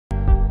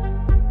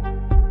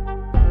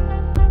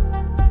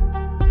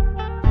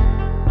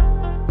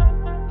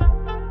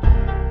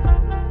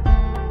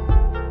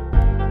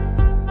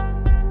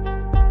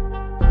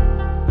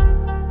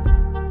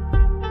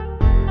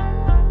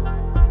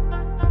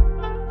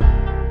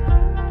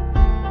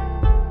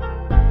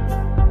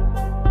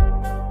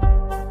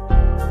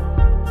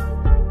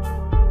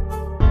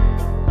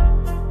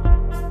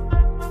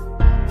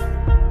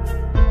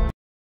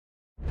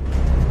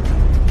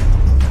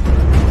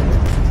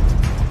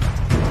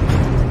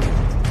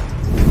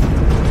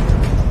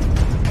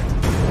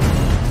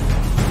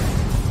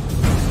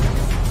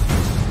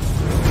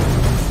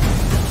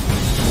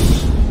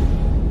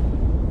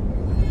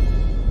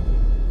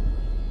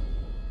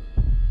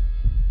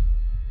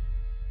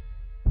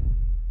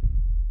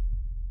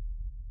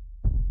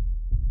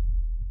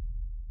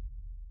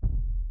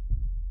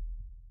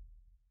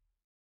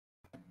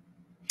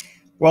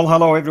Well,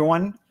 hello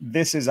everyone.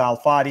 This is Al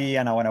Fadi,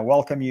 and I want to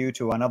welcome you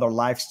to another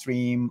live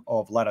stream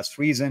of Let Us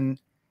Reason.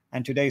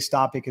 And today's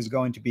topic is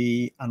going to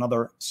be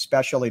another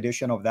special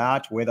edition of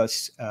that. With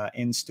us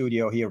in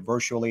studio here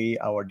virtually,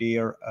 our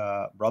dear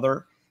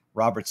brother,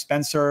 Robert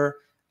Spencer,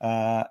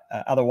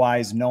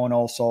 otherwise known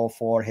also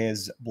for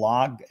his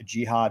blog,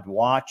 Jihad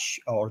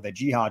Watch, or the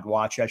Jihad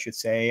Watch, I should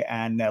say.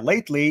 And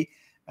lately,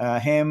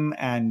 him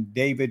and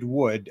David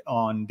Wood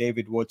on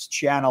David Wood's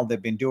channel,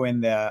 they've been doing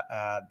the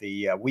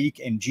Week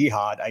in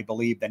Jihad, I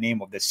believe the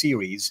name of the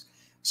series.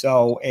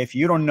 So if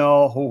you don't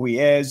know who he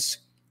is,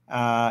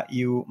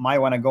 you might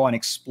want to go and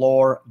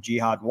explore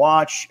Jihad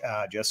Watch.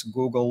 Just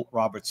Google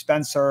Robert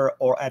Spencer,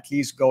 or at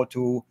least go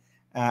to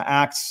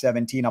Acts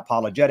 17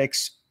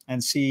 Apologetics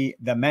and see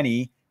the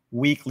many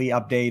weekly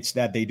updates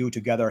that they do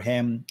together,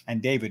 him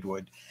and David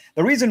Wood.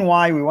 The reason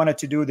why we wanted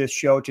to do this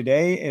show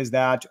today is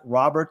that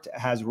Robert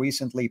has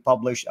recently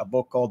published a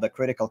book called The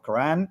Critical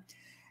Qur'an,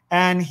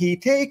 and he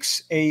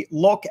takes a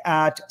look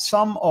at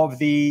some of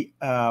the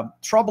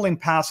troubling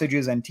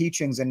passages and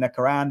teachings in the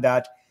Quran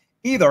that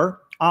either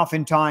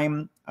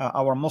oftentimes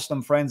our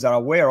Muslim friends are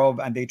aware of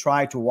and they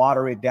try to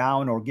water it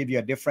down or give you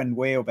a different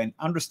way of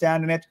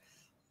understanding it,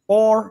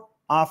 or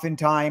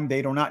oftentimes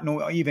they do not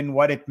know even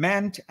what it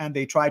meant and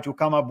they try to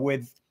come up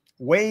with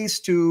ways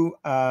to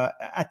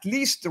at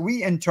least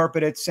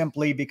reinterpret it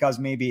simply because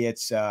maybe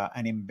it's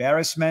an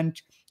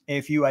embarrassment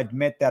if you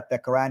admit that the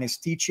Quran is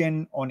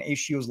teaching on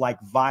issues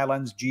like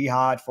violence,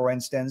 jihad, for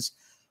instance,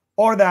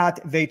 or that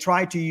they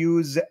try to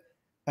use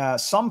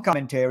some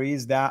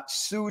commentaries that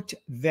suit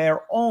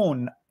their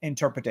own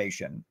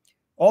interpretation.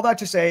 All that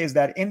to say is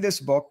that in this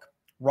book,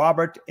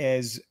 Robert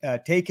is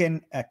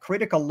taking a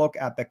critical look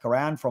at the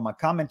Quran from a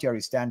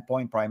commentary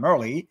standpoint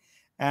primarily,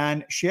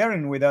 and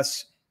sharing with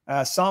us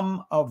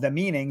some of the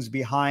meanings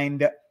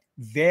behind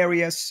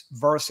various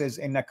verses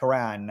in the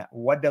Quran.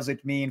 What does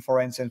it mean, for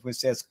instance, when it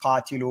says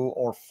qatilu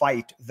or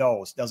fight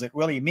those? Does it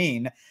really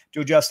mean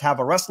to just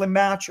have a wrestling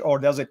match, or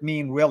does it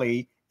mean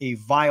really a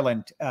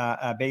violent,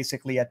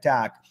 basically,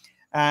 attack?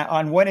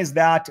 And when is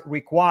that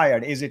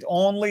required? Is it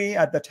only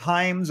at the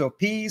times of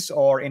peace,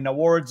 or in the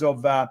words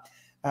of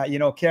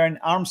Karen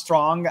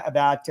Armstrong,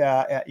 that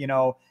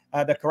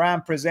the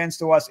Quran presents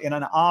to us in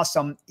an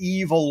awesome,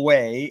 evil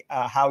way,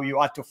 how you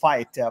ought to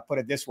fight, put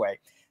it this way.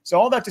 So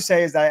all that to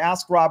say is that I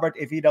asked Robert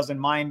if he doesn't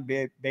mind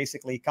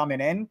basically coming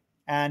in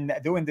and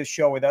doing this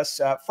show with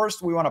us.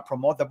 First, we want to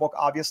promote the book,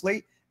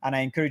 obviously, and I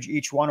encourage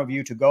each one of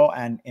you to go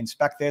and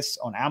inspect this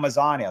on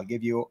Amazon. I'll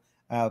give you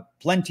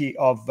plenty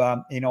of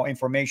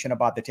information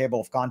about the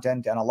table of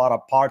content and a lot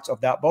of parts of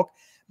that book.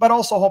 But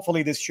also,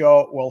 hopefully, this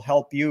show will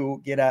help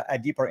you get a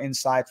deeper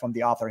insight from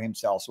the author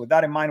himself. So with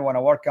that in mind, I want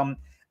to welcome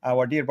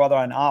our dear brother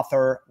and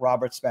author,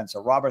 Robert Spencer.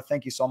 Robert,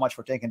 thank you so much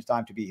for taking the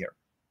time to be here.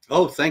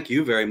 Oh, thank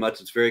you very much.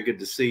 It's very good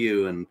to see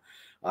you. And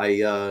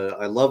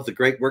I love the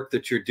great work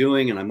that you're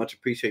doing, and I much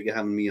appreciate you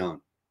having me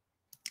on.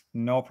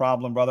 No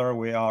problem, brother.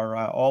 We are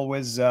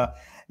always,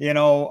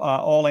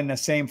 all in the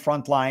same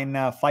front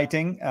line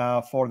fighting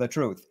for the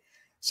truth.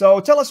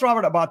 So tell us,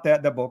 Robert, about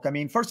the book. I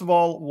mean, first of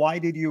all, why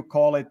did you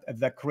call it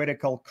The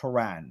Critical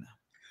Quran?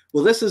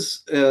 Well, this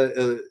is,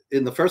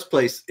 in the first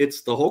place,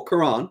 it's the whole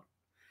Quran.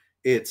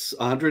 It's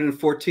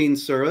 114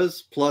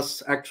 surahs,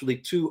 plus actually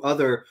 2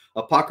 other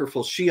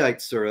apocryphal Shiite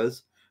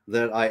surahs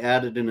that I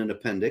added in an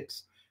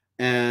appendix.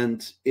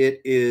 And it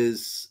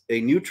is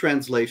a new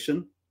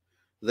translation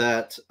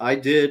that I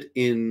did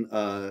in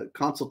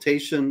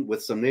consultation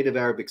with some native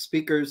Arabic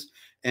speakers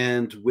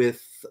and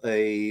with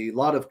a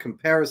lot of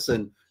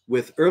comparison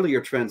with earlier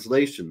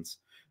translations,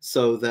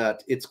 so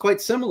that it's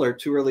quite similar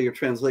to earlier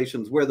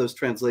translations where those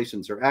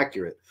translations are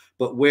accurate,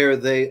 but where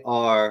they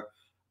are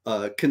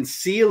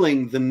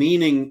concealing the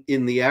meaning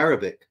in the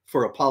Arabic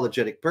for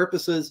apologetic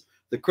purposes,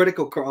 the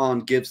Critical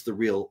Quran gives the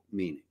real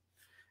meaning.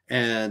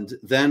 And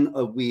then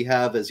we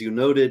have, as you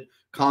noted,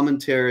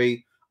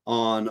 commentary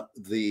on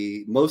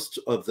most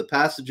of the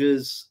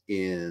passages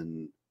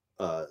in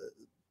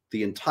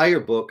the entire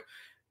book,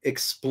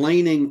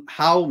 explaining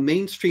how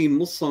mainstream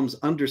Muslims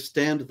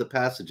understand the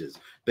passages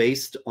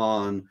based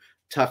on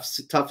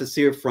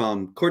tafsir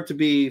from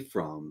Qurtubi,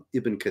 from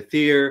Ibn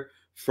Kathir,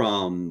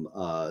 from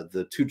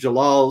the 2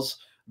 Jalals,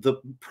 the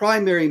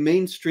primary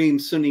mainstream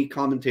Sunni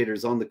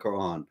commentators on the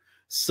Quran,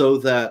 so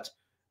that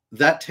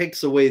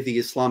takes away the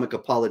Islamic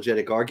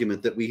apologetic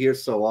argument that we hear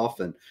so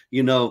often.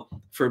 You know,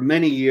 for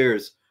many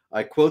years,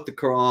 I quote the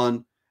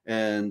Quran,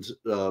 and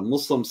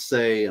Muslims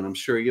say, and I'm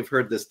sure you've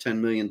heard this 10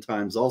 million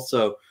times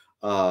also,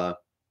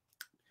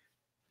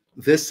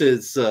 this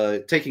is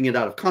taking it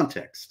out of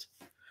context.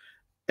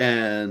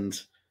 And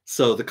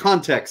so the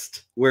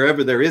context,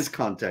 wherever there is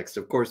context,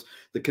 of course,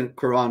 the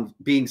Quran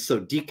being so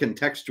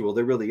decontextual,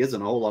 there really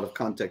isn't a whole lot of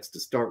context to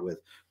start with.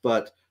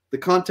 But the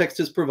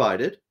context is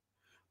provided.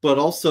 But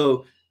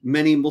also,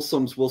 many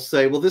Muslims will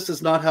say, well, this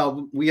is not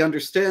how we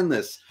understand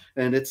this.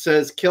 And it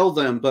says kill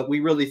them, but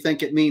we really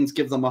think it means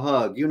give them a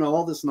hug. You know,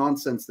 all this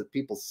nonsense that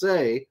people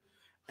say.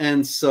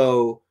 And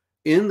so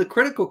in the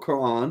Critical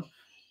Quran,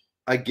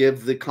 I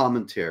give the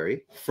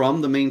commentary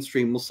from the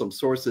mainstream Muslim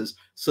sources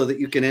so that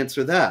you can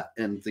answer that.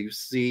 And you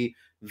see,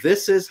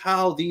 this is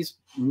how these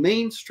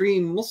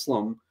mainstream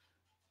Muslim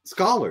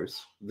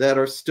scholars that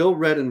are still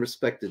read and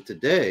respected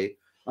today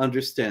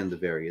understand the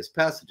various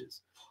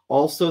passages.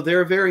 Also,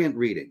 there are variant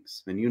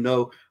readings. And you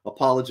know,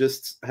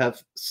 apologists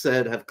have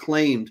said, have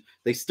claimed,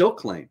 they still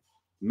claim,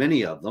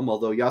 many of them,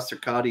 although Yasser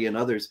Qadi and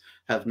others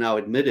have now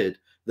admitted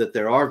that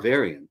there are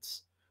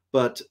variants.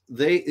 But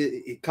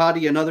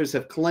Qadi and others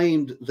have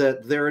claimed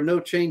that there are no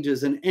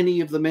changes in any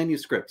of the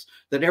manuscripts,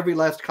 that every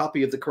last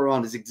copy of the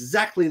Quran is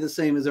exactly the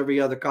same as every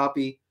other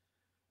copy.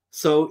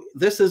 So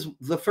this is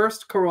the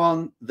first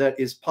Quran that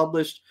is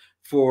published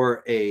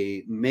for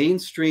a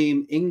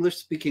mainstream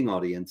English-speaking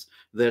audience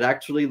that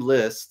actually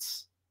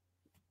lists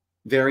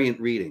variant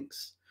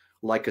readings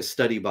like a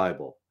study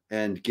Bible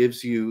and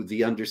gives you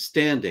the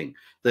understanding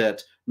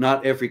that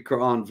not every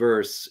Quran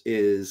verse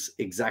is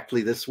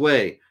exactly this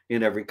way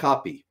in every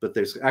copy, but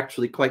there's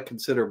actually quite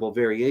considerable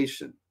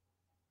variation.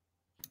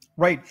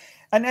 Right.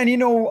 And you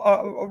know,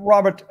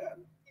 Robert,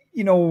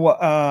 you know,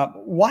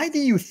 why do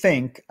you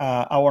think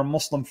our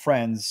Muslim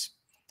friends,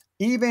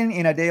 even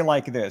in a day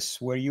like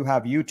this, where you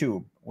have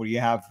YouTube, where you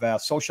have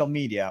social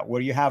media,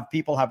 where you have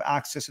people have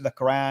access to the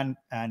Quran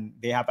and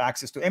they have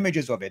access to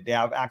images of it, they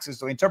have access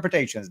to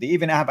interpretations, they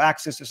even have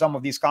access to some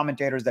of these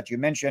commentators that you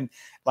mentioned,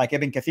 like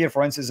Ibn Kathir,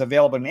 for instance,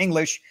 available in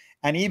English.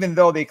 And even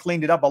though they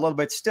cleaned it up a little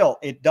bit, still,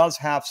 it does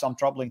have some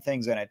troubling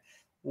things in it.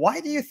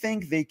 Why do you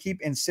think they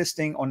keep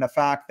insisting on the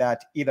fact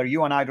that either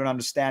you and I don't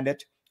understand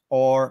it,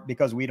 or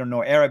because we don't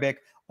know Arabic,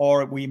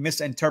 or we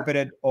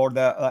misinterpreted, or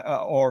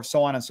or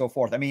so on and so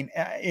forth? I mean,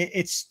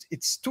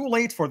 it's too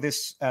late for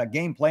this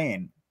game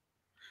playing.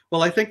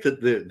 Well, I think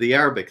that the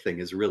Arabic thing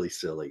is really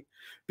silly,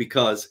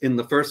 because in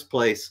the first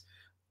place,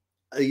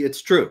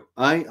 it's true.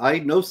 I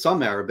know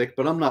some Arabic,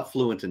 but I'm not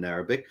fluent in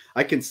Arabic.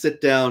 I can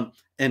sit down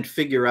and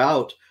figure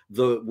out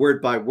the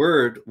word by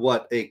word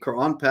what a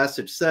Quran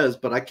passage says,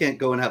 but I can't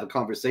go and have a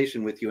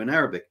conversation with you in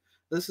Arabic.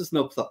 This is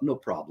no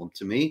problem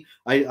to me.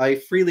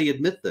 I freely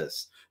admit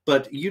this.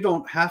 But you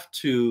don't have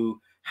to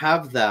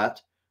have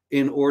that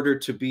in order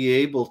to be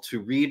able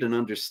to read and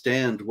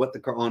understand what the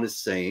Quran is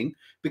saying,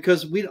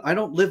 because I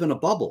don't live in a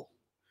bubble,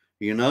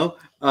 you know?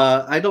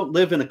 I don't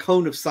live in a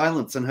cone of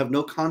silence and have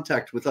no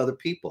contact with other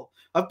people.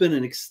 I've been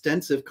in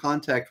extensive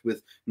contact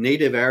with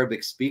native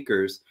Arabic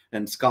speakers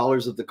and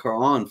scholars of the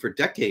Quran for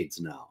decades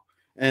now.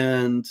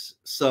 And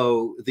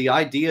so the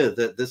idea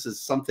that this is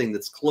something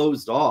that's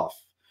closed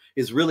off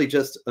is really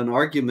just an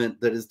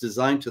argument that is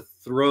designed to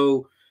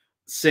throw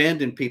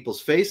sand in people's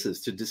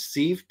faces, to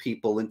deceive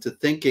people into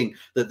thinking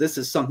that this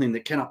is something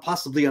that cannot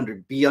possibly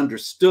be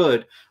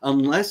understood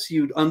unless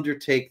you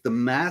undertake the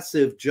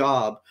massive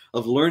job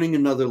of learning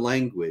another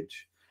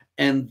language,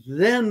 and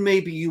then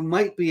maybe you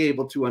might be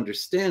able to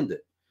understand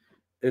it.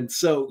 And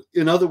so,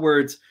 in other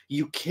words,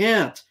 you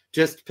can't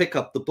just pick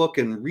up the book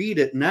and read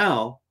it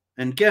now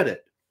and get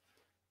it.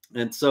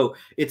 And so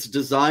it's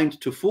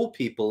designed to fool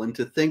people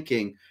into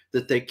thinking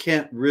that they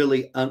can't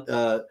really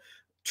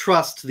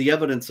trust the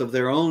evidence of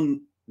their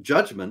own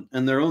judgment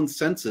and their own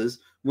senses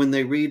when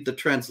they read the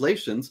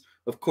translations.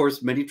 Of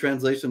course, many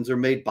translations are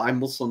made by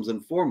Muslims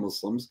and for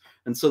Muslims,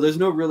 and so there's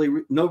no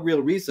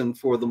real reason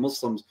for the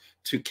Muslims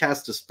to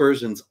cast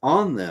aspersions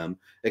on them,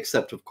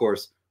 except, of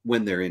course,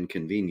 when they're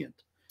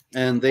inconvenient.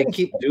 And they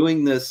keep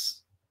doing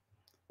this.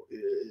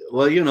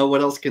 Well, you know,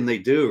 what else can they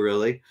do,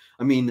 really?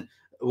 I mean,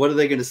 what are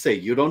they going to say?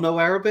 You don't know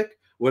Arabic?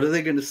 What are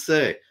they going to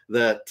say?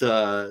 That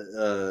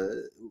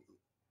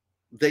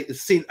they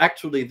see,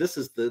 actually, this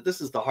is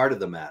the heart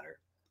of the matter.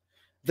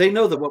 They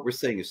know that what we're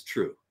saying is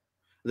true.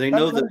 They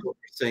know that what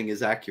we're saying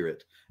is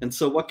accurate. And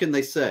so what can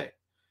they say?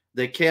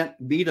 They can't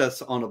meet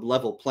us on a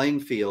level playing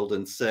field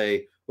and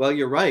say, well,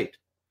 you're right.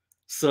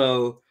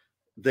 So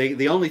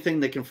the only thing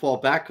they can fall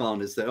back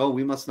on is that, oh,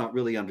 we must not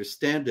really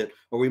understand it,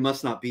 or we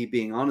must not be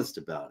being honest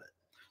about it.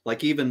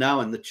 Like even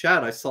now in the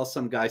chat, I saw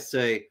some guy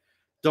say,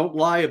 don't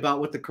lie about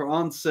what the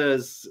Quran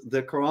says.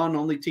 The Quran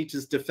only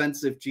teaches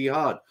defensive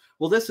jihad.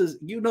 Well, this is,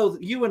 you know,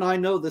 you and I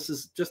know this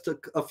is just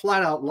a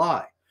flat out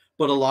lie,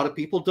 but a lot of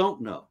people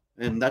don't know.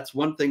 And that's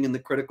one thing in the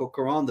critical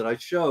Quran that I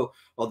show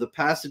are the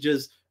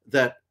passages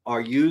that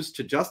are used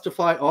to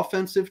justify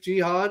offensive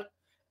jihad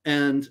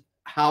and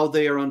how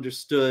they are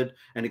understood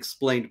and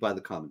explained by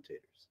the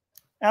commentators.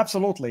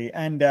 Absolutely.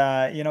 And,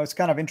 you know, it's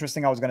kind of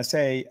interesting. I was going to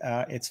say,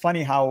 it's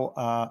funny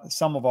how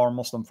some of our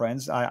Muslim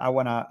friends, I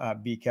want to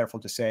be careful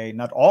to say,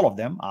 not all of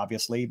them,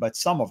 obviously, but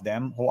some of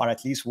them who are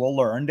at least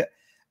well-learned,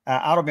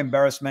 out of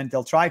embarrassment,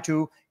 they'll try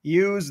to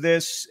use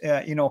this,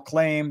 you know,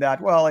 claim that,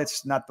 well,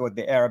 it's not what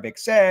the Arabic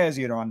says.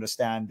 You don't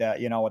understand,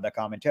 you know, what the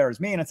commentators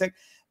mean. It's like,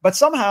 but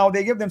somehow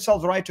they give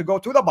themselves the right to go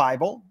to the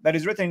Bible that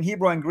is written in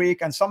Hebrew and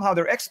Greek, and somehow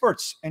they're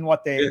experts in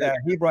what the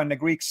Hebrew and the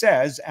Greek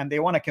says, and they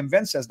want to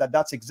convince us that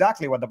that's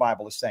exactly what the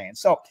Bible is saying.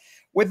 So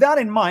with that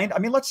in mind, I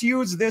mean, let's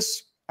use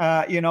this,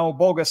 you know,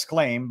 bogus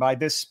claim by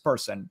this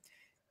person.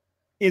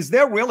 Is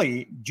there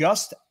really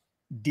just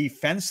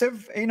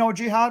defensive,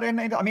 jihad? And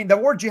I mean, the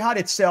word jihad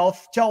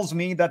itself tells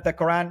me that the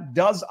Quran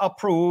does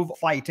approve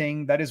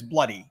fighting that is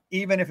bloody,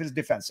 even if it's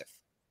defensive.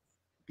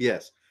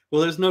 Yes.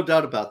 Well, there's no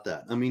doubt about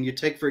that. I mean, you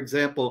take, for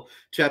example,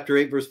 chapter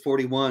 8, verse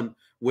 41,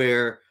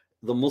 where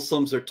the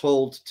Muslims are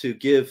told to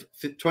give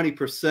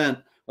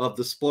 20% of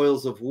the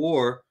spoils of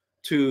war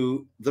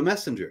to the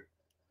messenger.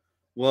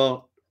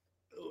 Well,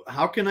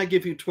 how can I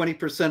give you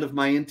 20% of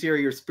my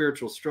interior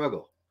spiritual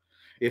struggle?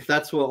 If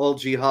that's what all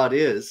jihad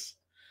is,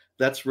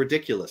 that's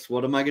ridiculous.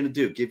 What am I going to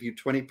do? Give you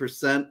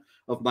 20%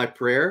 of my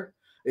prayer?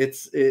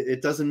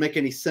 It doesn't make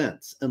any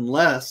sense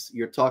unless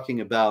you're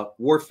talking about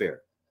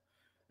warfare.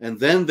 And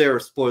then there are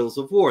spoils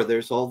of war.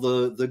 There's all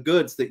the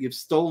goods that you've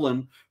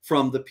stolen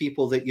from the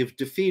people that you've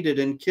defeated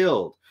and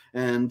killed,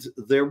 and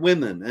their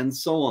women, and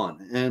so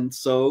on. And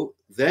so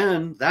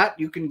then that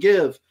you can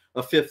give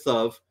a fifth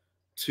of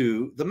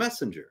to the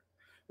messenger.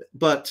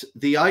 But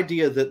the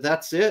idea that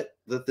that's it,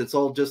 that it's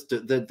all just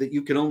that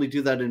you can only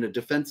do that in a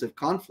defensive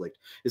conflict,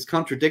 is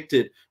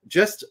contradicted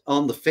just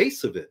on the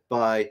face of it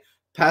by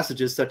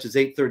passages such as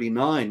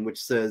 839,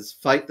 which says,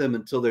 fight them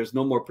until there's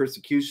no more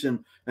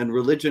persecution and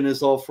religion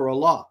is all for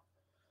Allah.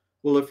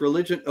 Well, if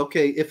religion,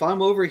 okay, if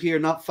I'm over here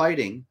not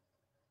fighting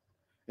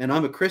and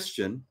I'm a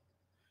Christian,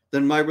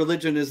 then my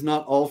religion is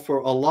not all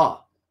for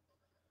Allah.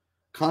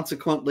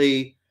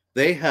 Consequently,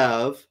 they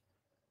have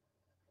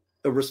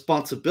a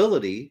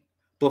responsibility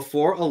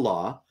before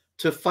Allah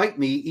to fight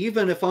me,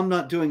 even if I'm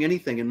not doing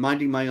anything and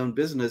minding my own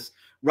business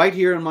right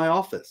here in my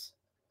office.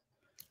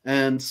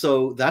 And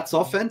so that's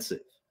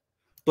offensive.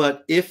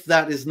 But if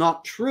that is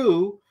not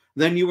true,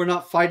 then you are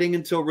not fighting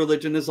until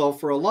religion is all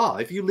for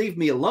Allah. If you leave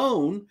me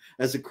alone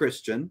as a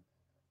Christian,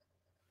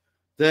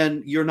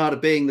 then you're not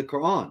obeying the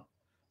Quran.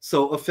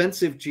 So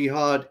offensive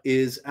jihad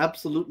is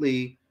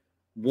absolutely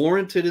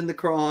warranted in the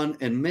Quran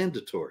and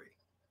mandatory.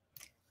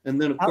 And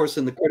then, of course,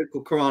 in the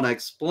critical Quran, I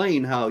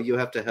explain how you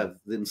have to have,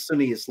 in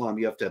Sunni Islam,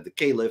 you have to have the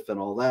caliph and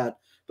all that.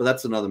 But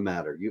that's another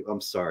matter.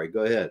 I'm sorry.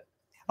 Go ahead.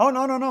 Oh,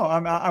 no.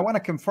 I want to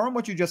confirm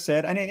what you just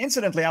said. And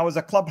incidentally, I was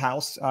at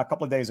Clubhouse a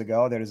couple of days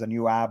ago. There is a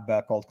new app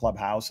called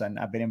Clubhouse, and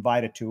I've been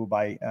invited to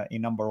by a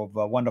number of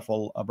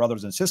wonderful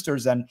brothers and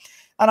sisters. And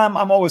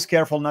I'm always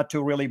careful not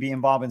to really be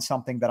involved in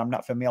something that I'm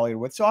not familiar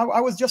with. So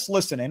I was just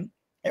listening.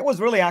 It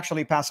was really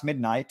actually past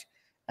midnight,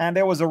 and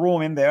there was a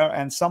room in there,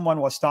 and someone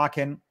was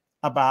talking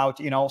about,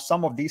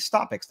 some of these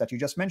topics that you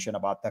just mentioned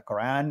about the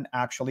Quran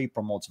actually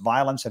promotes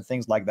violence and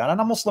things like that.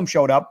 And a Muslim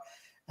showed up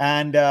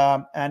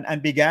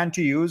and began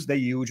to use the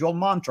usual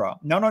mantra.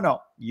 No,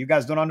 you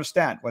guys don't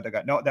understand what the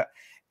guy. No,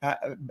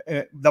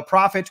 the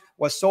Prophet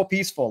was so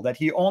peaceful that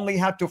he only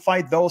had to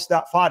fight those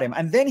that fought him.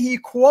 And then he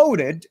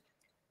quoted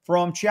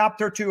from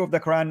chapter 2 of the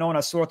Quran, known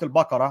as Surah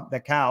Al-Baqarah, the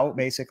cow,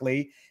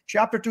 basically,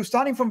 chapter 2,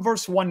 starting from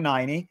verse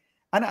 190.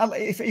 And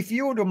if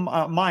you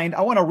don't mind,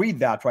 I want to read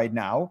that right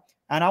now.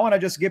 And I want to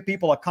just give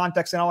people a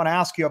context, and I want to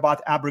ask you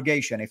about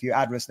abrogation, if you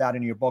address that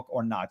in your book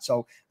or not.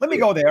 So let me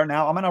go there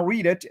now. I'm going to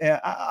read it.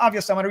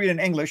 Obviously, I'm going to read in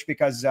English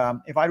because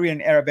if I read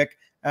in Arabic,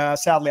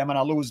 sadly, I'm going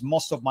to lose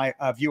most of my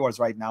viewers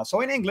right now. So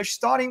in English,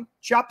 starting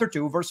chapter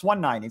 2, verse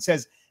 190, it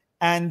says,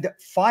 and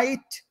fight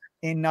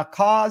in the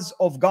cause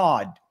of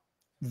God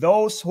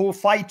those who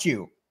fight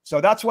you.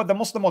 So that's what the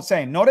Muslim was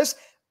saying. Notice,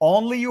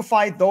 only you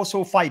fight those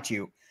who fight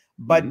you,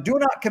 but do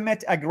not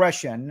commit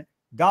aggression.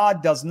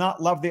 God does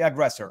not love the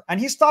aggressor. And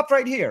he stopped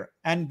right here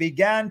and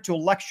began to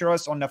lecture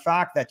us on the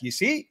fact that, you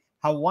see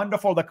how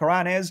wonderful the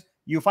Quran is.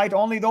 You fight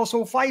only those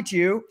who fight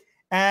you,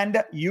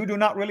 and you do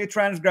not really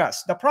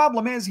transgress. The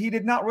problem is he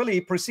did not really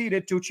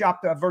proceed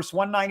to verse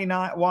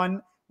 199,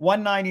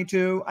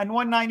 192, and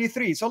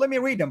 193. So let me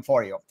read them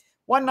for you.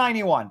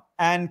 191,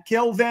 and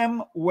kill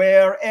them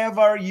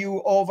wherever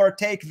you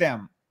overtake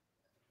them.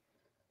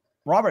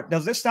 Robert,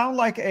 does this sound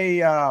like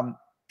a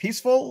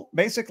peaceful,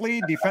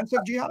 basically defensive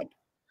jihad?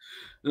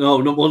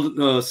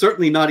 No,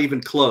 certainly not even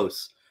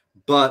close.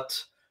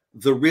 But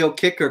the real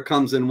kicker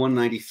comes in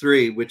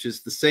 193, which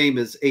is the same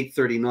as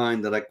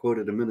 839 that I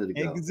quoted a minute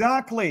ago.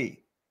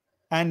 Exactly.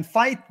 And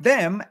fight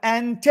them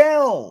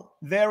until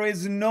there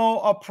is no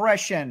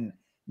oppression,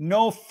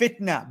 no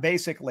fitna,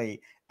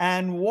 basically,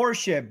 and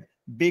worship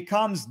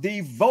becomes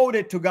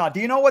devoted to God.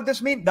 Do you know what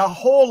this means? The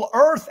whole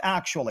earth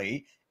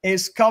actually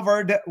is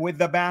covered with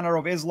the banner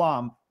of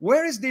Islam.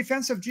 Where is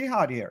defensive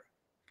jihad here?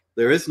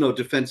 There is no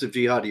defensive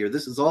jihad here.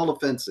 This is all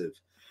offensive.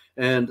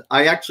 And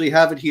I actually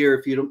have it here.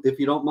 If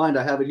you don't mind,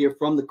 I have it here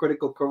from the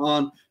Critical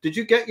Quran. Did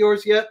you get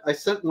yours yet? I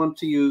sent one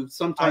to you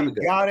some time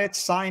ago. I got it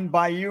signed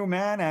by you,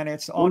 man, and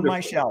it's on my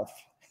shelf.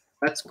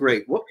 That's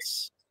great.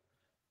 Whoops.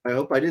 I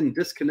hope I didn't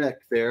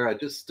disconnect there. I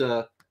just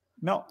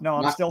No,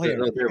 I'm still here.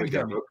 Oh, there we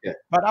go. Okay.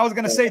 But I was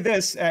going to say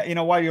this,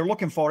 while you're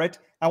looking for it,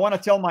 I want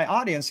to tell my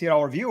audience here,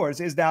 our viewers,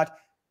 is that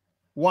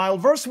while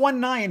verse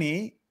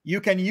 190, you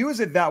can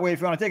use it that way if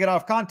you want to take it out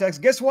of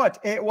context. Guess what?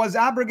 It was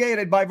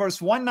abrogated by verse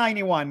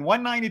 191,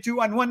 192,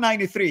 and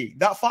 193.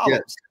 That follows.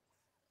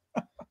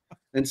 Yes.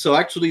 And so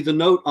actually the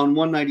note on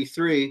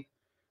 193,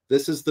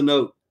 this is the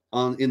note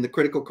in the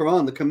Critical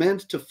Quran. The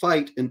command to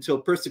fight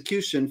until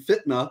persecution,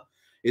 fitna,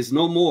 is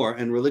no more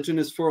and religion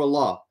is for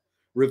Allah.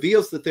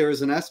 reveals that there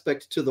is an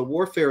aspect to the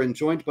warfare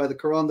enjoined by the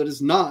Quran that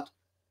is not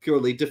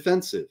purely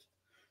defensive.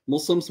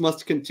 Muslims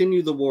must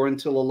continue the war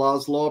until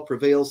Allah's law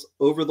prevails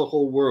over the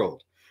whole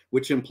world,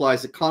 which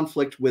implies a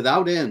conflict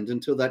without end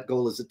until that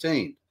goal is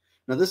attained.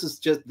 Now,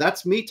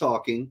 that's me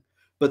talking,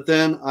 but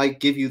then I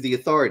give you the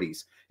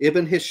authorities.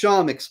 Ibn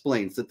Hisham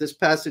explains that this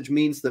passage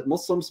means that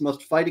Muslims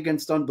must fight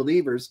against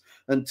unbelievers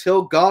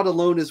until God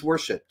alone is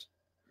worshipped,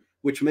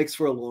 which makes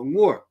for a long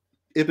war.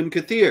 Ibn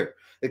Kathir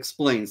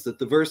explains that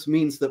the verse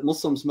means that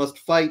Muslims must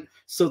fight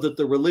so that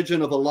the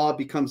religion of Allah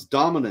becomes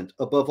dominant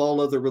above all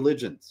other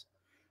religions.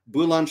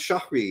 Bulan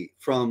Shahri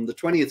from the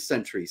 20th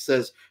century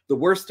says the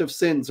worst of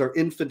sins are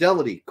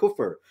infidelity,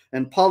 kufr,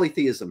 and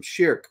polytheism,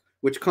 shirk,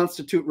 which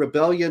constitute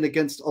rebellion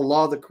against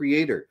Allah the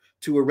Creator.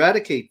 To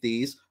eradicate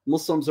these,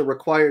 Muslims are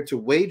required to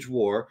wage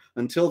war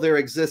until there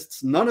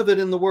exists none of it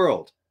in the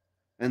world,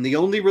 and the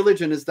only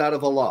religion is that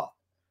of Allah.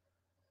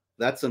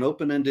 That's an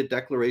open-ended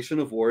declaration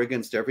of war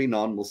against every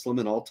non-Muslim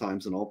in all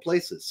times and all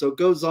places. So it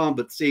goes on,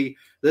 but see,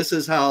 this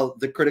is how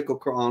the critical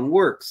Quran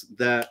works,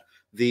 that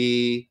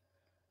the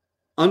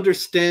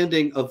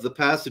understanding of the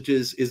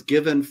passages is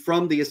given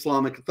from the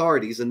Islamic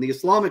authorities, and the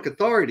Islamic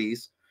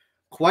authorities,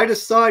 quite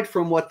aside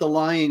from what the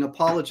lying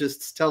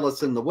apologists tell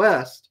us in the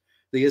West,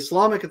 the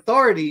Islamic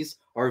authorities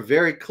are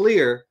very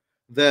clear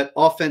that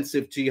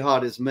offensive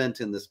jihad is meant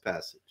in this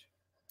passage.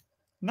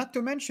 Not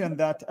to mention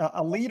that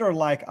a leader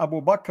like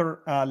Abu Bakr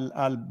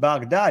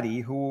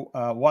al-Baghdadi, who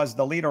was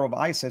the leader of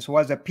ISIS, who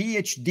has a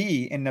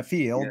PhD in the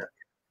field,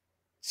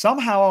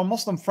 somehow our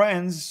Muslim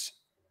friends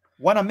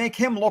want to make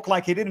him look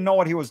like he didn't know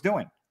what he was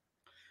doing.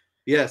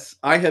 Yes,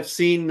 I have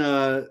seen,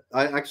 I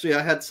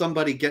had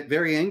somebody get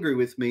very angry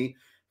with me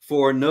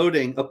for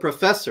noting a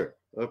professor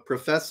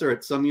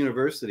at some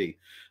university,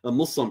 a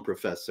Muslim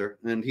professor,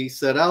 and he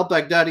said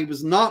al-Baghdadi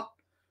was not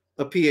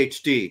a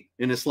PhD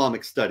in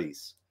Islamic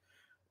studies.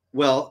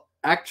 Well,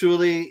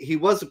 actually, he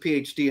was a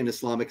PhD in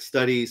Islamic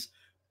studies,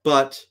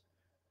 but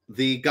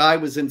the guy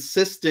was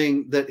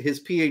insisting that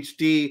his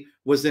PhD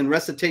was in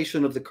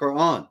recitation of the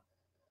Quran.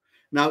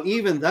 Now,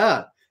 even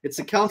that, it's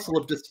a counsel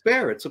of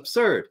despair. It's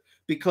absurd,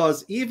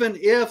 because even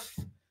if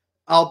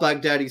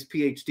al-Baghdadi's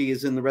PhD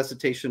is in the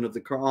recitation of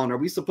the Quran, are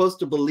we supposed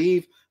to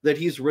believe that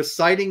he's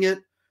reciting it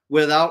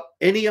without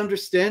any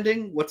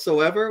understanding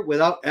whatsoever,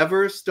 without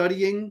ever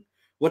studying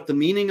what the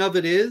meaning of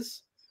it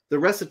is? The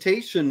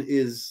recitation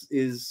is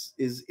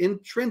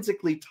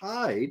intrinsically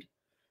tied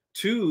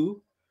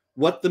to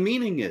what the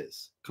meaning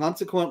is.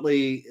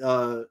 Consequently,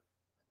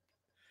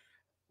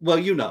 well,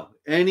 you know,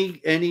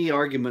 any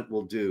argument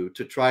will do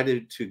to try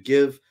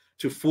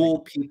to fool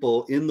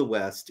people in the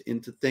West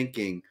into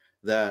thinking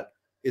that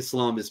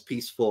Islam is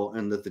peaceful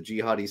and that the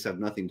jihadis have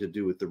nothing to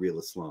do with the real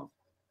Islam.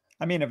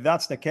 I mean, if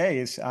that's the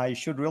case, I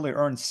should really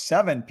earn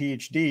 7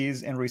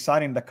 PhDs in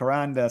reciting the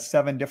Quran the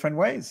 7 different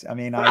ways. I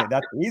mean,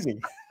 that's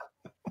easy.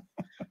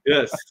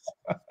 Yes.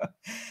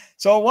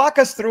 So walk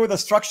us through the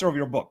structure of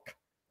your book.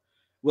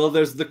 Well,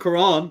 there's the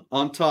Quran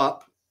on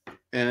top,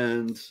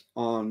 and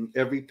on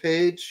every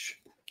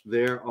page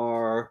there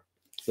are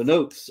the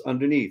notes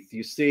underneath.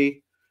 You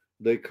see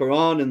the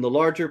Quran in the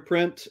larger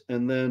print,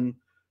 and then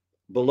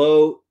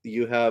below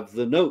you have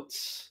the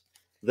notes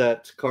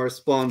that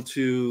correspond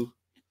to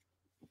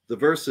the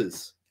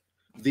verses.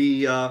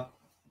 The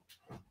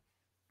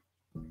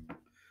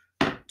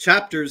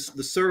chapters,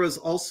 the surahs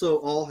also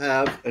all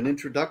have an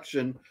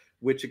introduction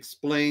which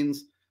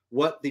explains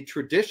what the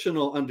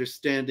traditional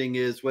understanding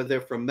is,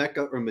 whether from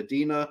Mecca or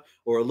Medina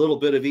or a little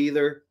bit of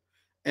either,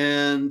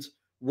 and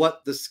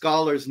what the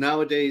scholars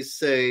nowadays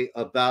say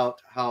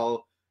about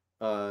how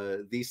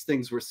these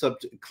things were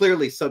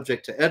clearly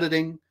subject to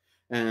editing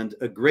and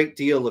a great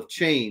deal of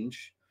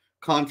change,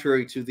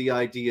 contrary to the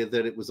idea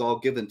that it was all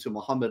given to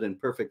Muhammad in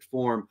perfect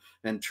form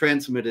and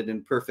transmitted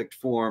in perfect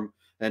form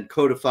and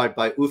codified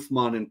by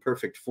Uthman in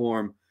perfect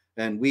form,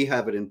 and we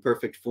have it in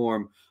perfect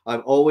form.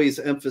 I've always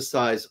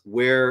emphasized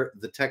where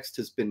the text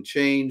has been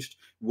changed,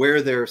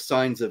 where there are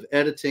signs of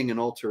editing and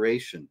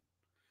alteration,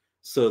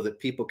 so that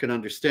people can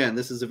understand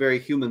this is a very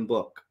human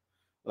book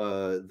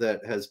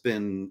that has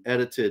been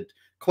edited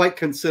quite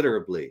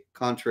considerably,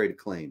 contrary to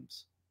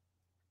claims.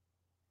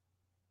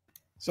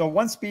 So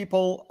once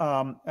people,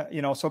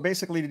 so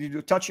basically, did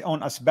you touch on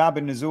asbab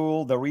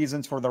al-nuzul, the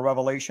reasons for the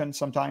revelation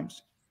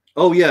sometimes?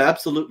 Oh yeah,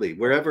 absolutely.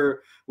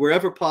 Wherever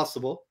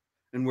possible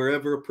and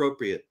wherever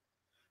appropriate.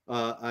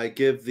 I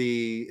give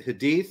the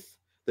hadith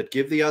that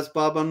give the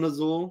asbab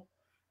al-nuzul,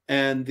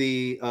 and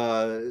the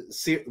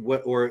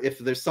or if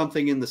there's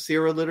something in the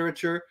seerah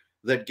literature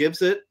that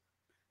gives it,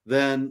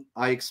 then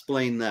I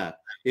explain that.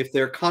 If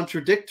they're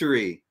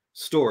contradictory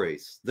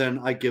stories, then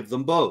I give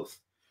them both.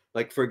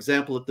 Like, for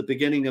example, at the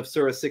beginning of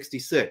Surah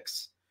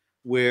 66,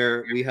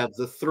 where we have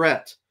the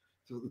threat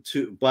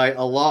by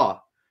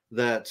Allah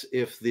that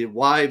if the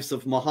wives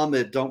of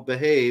Muhammad don't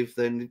behave,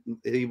 then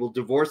he will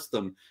divorce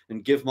them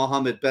and give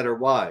Muhammad better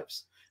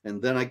wives.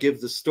 And then I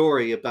give the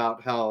story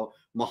about how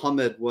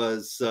Muhammad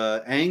was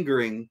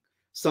angering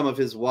some of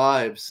his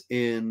wives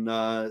in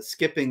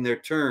skipping their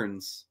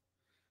turns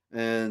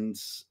and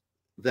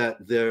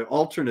that the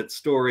alternate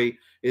story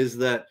is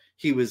that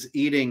he was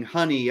eating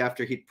honey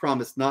after he'd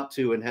promised not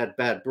to and had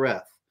bad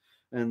breath.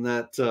 And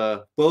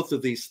that both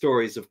of these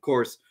stories, of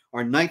course,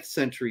 are 9th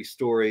century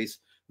stories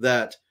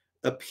that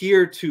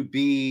appear to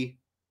be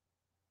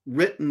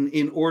written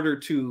in order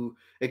to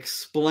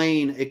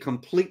explain a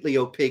completely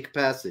opaque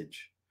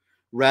passage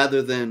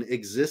rather than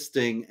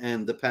existing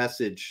and the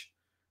passage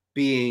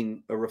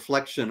being a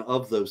reflection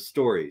of those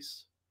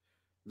stories.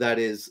 That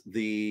is,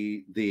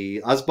 the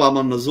Asbab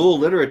al-Nuzul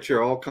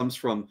literature all comes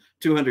from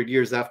 200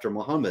 years after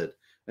Muhammad,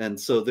 and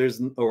so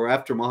or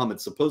after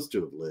Muhammad's supposed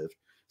to have lived.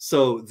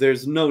 So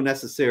there's no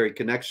necessary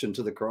connection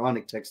to the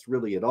Quranic text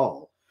really at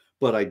all.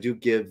 But I do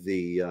give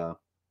the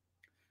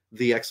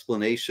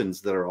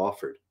explanations that are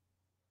offered.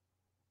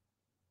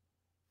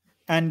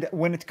 And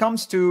when it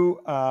comes to,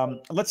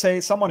 let's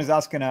say someone is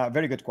asking a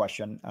very good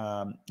question,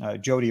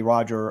 Jody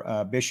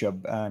Roger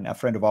Bishop, and a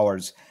friend of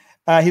ours.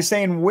 He's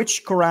saying,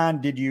 which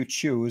Quran did you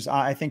choose?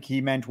 I think he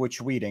meant which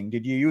reading.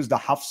 Did you use the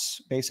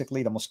Hafs,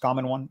 basically, the most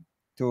common one,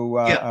 to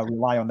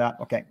rely on that?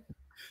 Okay.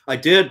 I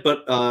did,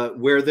 but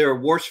where there are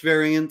Warsh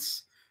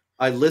variants,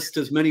 I list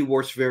as many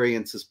Warsh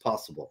variants as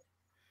possible,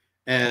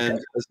 and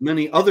as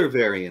many other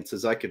variants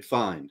as I could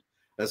find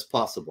as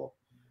possible.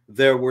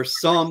 There were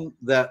some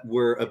that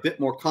were a bit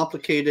more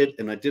complicated,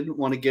 and I didn't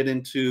want to get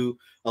into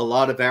a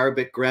lot of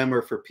Arabic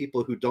grammar for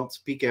people who don't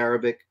speak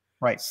Arabic.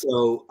 Right.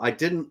 So I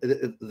didn't,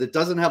 it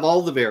doesn't have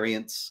all the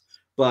variants,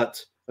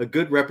 but a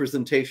good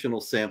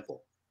representational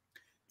sample.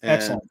 And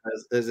excellent.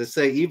 As I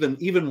say,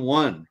 even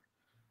one,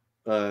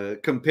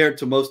 compared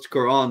to most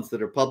Qurans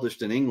that are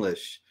published in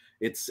English,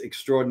 it's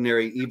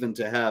extraordinary even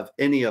to have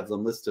any of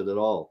them listed at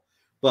all.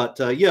 But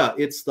yeah,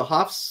 it's the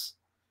Hafs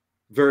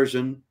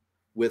version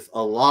with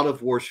a lot of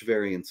Warsh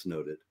variants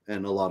noted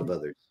and a lot of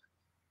others.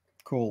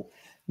 Cool.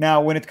 Now,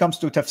 when it comes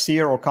to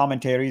tafsir or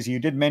commentaries, you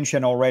did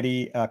mention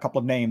already a couple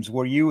of names.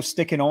 Were you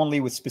sticking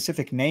only with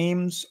specific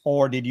names,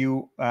 or did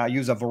you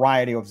use a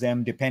variety of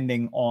them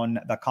depending on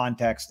the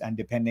context and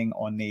depending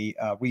on the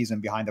reason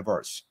behind the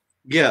verse?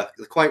 Yeah,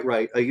 quite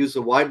right. I use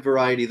a wide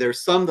variety.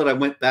 There's some that I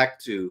went back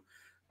to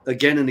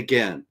again and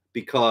again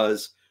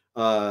because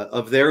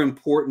of their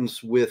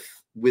importance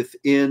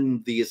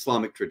within the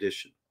Islamic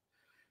tradition.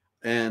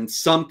 And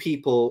some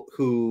people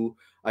who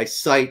I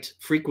cite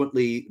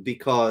frequently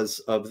because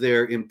of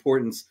their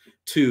importance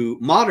to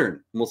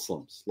modern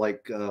Muslims,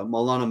 like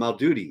Maulana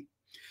Maududi.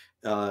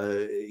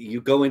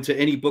 You go into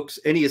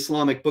any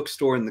Islamic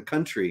bookstore in the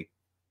country,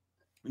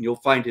 and you'll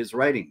find his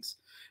writings.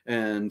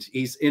 And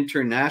he's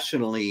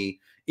internationally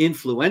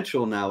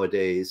influential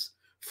nowadays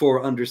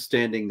for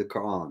understanding the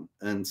Quran.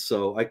 And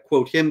so I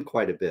quote him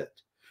quite a bit.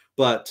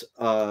 But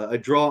I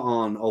draw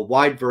on a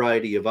wide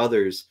variety of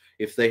others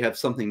if they have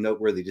something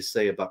noteworthy to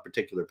say about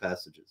particular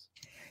passages.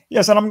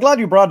 Yes, and I'm glad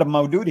you brought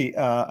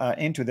Maududi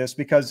into this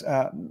because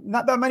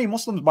not that many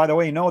Muslims, by the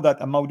way, know that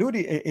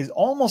Maududi is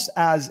almost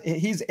as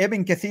he's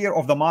Ibn Kathir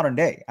of the modern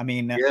day. I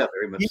mean, yeah,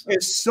 very much he so.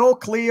 is so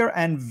clear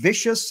and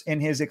vicious in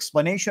his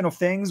explanation of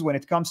things when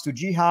it comes to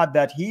jihad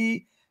that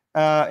he,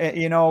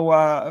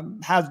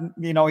 has,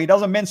 he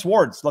doesn't mince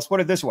words. Let's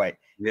put it this way.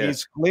 Yeah.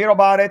 He's clear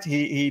about it.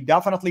 He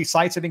definitely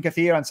cites Ibn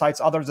Kathir and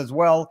cites others as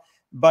well.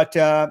 But,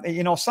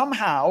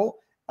 somehow,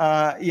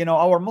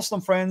 our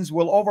Muslim friends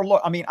will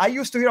overlook. I mean, I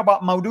used to hear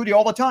about Maududi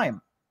all the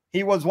time.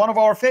 He was one of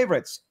our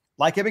favorites,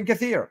 like Ibn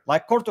Kathir,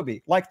 like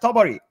Qurtubi, like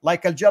Tabari,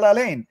 like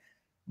Al-Jalalain.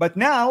 But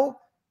now,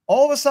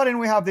 all of a sudden,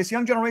 we have this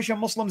young generation of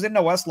Muslims in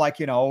the West, like,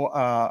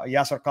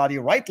 Yasser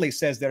Qadi rightly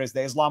says there is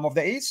the Islam of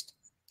the East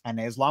and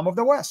the Islam of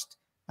the West.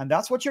 And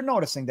that's what you're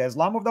noticing. The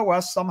Islam of the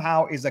West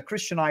somehow is a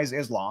Christianized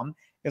Islam.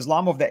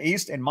 Islam of the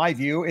East, in my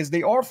view, is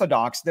the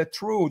orthodox, the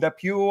true, the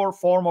pure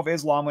form of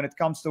Islam when it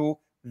comes to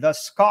the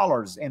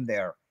scholars in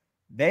there.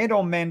 They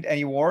don't mend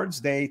any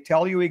words. They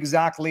tell you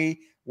exactly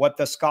what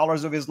the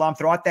scholars of Islam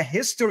throughout the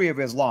history of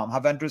Islam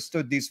have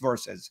understood these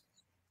verses.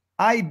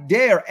 I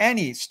dare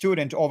any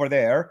student over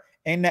there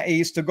in the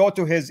East to go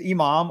to his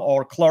imam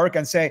or clerk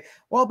and say,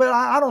 well, but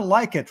I don't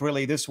like it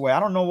really this way. I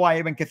don't know why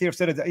Ibn Kathir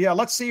said it. Yeah,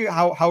 let's see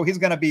how he's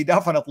going to be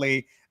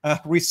definitely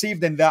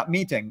received in that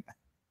meeting.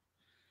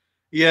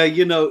 Yeah,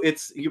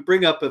 you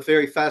bring up a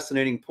very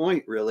fascinating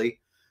point, really.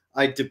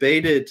 I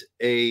debated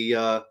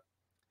an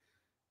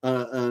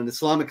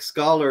Islamic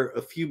scholar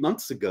a few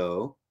months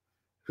ago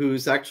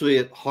who's actually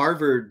at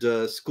Harvard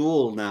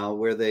school now,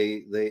 where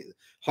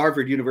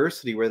Harvard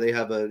University, where they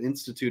have an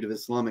Institute of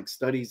Islamic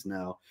Studies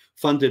now,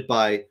 funded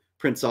by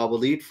Prince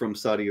Al-Walid from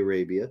Saudi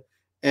Arabia.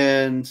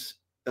 And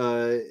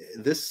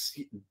this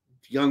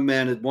young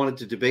man had wanted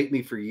to debate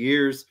me for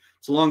years.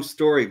 It's a long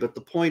story, but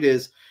the point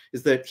is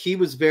that he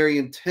was very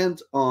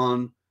intent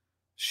on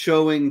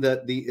showing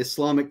that the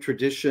Islamic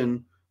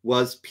tradition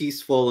was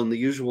peaceful and the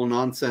usual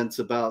nonsense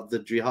about the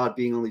jihad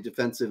being only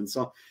defensive and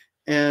so on.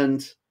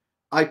 And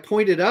I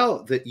pointed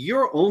out that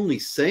you're only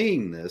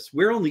saying this,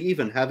 we're only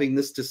even having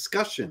this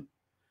discussion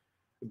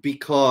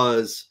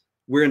because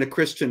we're in a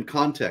Christian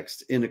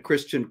context, in a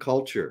Christian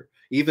culture,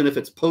 even if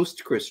it's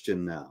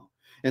post-Christian now.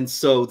 And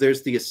so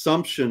there's the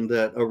assumption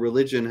that a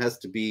religion has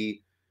to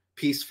be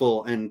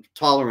peaceful and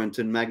tolerant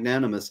and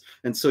magnanimous.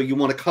 And so you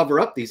want to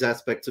cover up these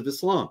aspects of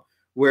Islam.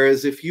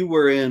 Whereas if you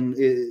were in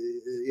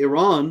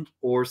Iran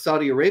or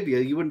Saudi Arabia,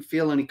 you wouldn't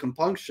feel any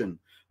compunction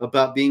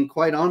about being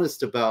quite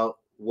honest about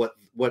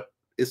what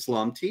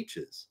Islam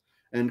teaches.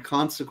 And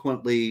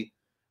consequently,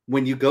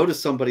 when you go to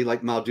somebody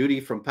like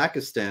Maududi from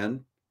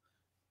Pakistan,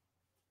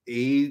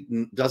 he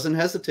doesn't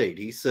hesitate.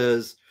 He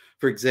says,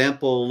 for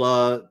example,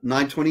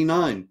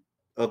 929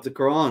 of the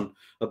Quran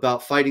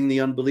about fighting the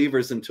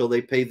unbelievers until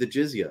they pay the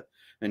jizya.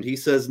 And he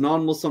says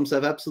non-Muslims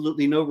have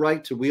absolutely no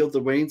right to wield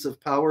the reins of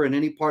power in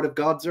any part of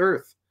God's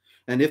earth.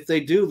 And if they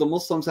do, the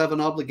Muslims have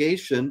an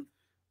obligation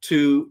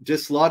to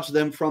dislodge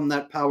them from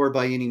that power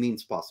by any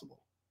means possible.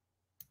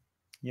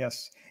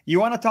 Yes. You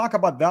want to talk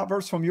about that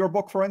verse from your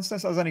book, for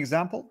instance, as an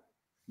example?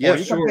 Yeah, or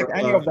you sure. can pick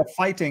any of the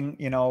fighting,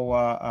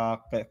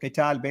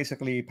 qital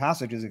basically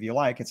passages if you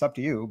like. It's up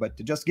to you, but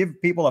to just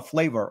give people a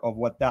flavor of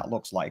what that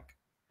looks like.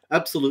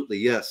 Absolutely,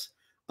 yes.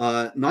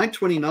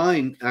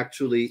 929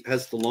 actually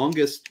has the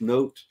longest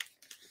note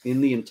in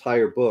the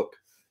entire book.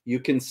 You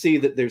can see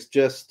that there's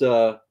just,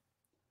 there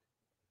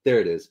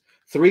it is,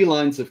 3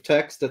 lines of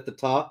text at the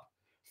top.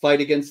 Fight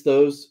against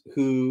those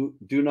who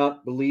do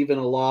not believe in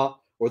Allah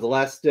or the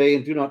last day,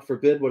 and do not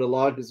forbid what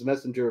Allah and his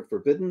messenger have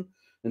forbidden,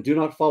 and do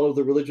not follow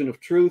the religion of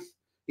truth,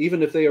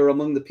 even if they are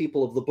among the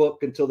people of the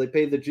book, until they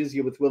pay the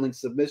jizya with willing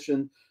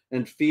submission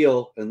and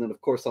feel, and then of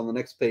course on the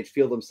next page,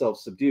 feel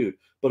themselves subdued.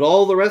 But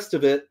all the rest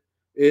of it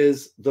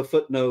is the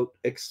footnote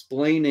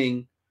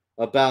explaining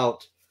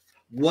about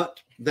what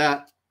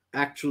that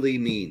actually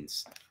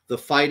means. The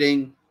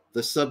fighting,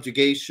 the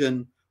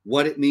subjugation,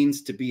 what it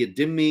means to be a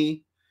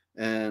dhimmi,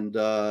 and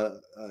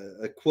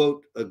I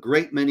quote a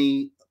great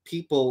many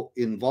people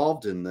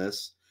involved in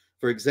this.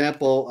 For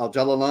example,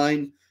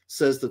 Al-Jalalain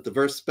says that the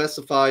verse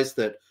specifies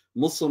that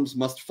Muslims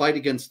must fight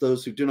against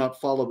those who do not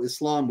follow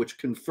Islam, which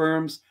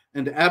confirms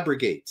and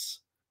abrogates,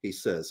 he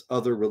says,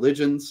 other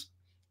religions.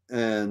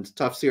 And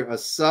Tafsir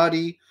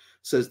As-Sadi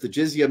says the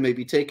jizya may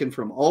be taken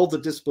from all the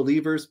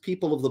disbelievers,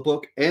 people of the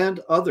book, and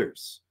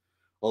others.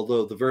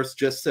 Although the verse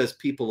just says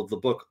people of the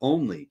book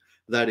only,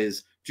 that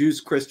is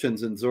Jews,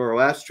 Christians, and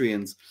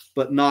Zoroastrians,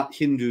 but not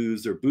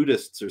Hindus or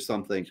Buddhists or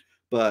something.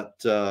 But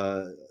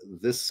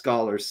this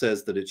scholar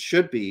says that it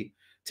should be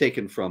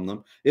taken from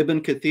them. Ibn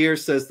Kathir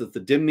says that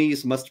the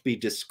dhimmis must be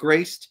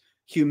disgraced,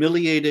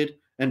 humiliated,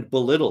 and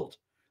belittled.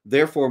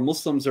 Therefore,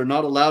 Muslims are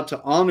not allowed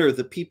to honor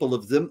the people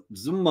of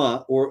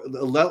Zimma or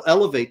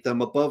elevate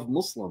them above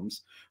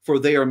Muslims, for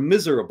they are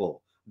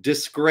miserable,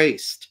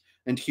 disgraced,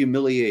 and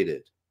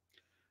humiliated.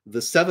 The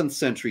 7th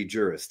century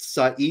jurist,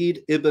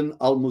 Sa'id ibn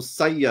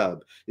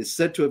al-Musayyab, is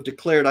said to have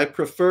declared, I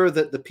prefer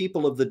that the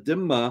people of the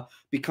Dhimma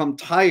become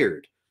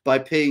tired by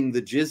paying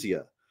the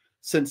jizya,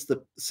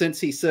 since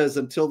he says,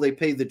 until they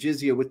pay the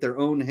jizya with their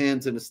own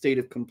hands in a state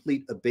of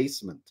complete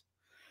abasement.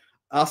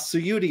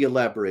 As-Suyuti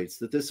elaborates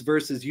that this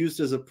verse is used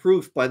as a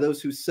proof by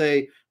those who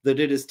say that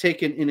it is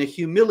taken in a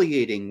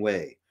humiliating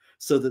way,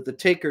 so that the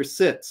taker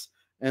sits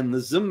and the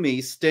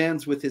zimmi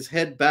stands with his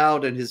head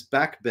bowed and his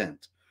back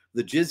bent.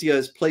 The jizya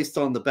is placed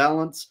on the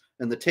balance,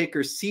 and the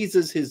taker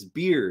seizes his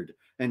beard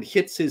and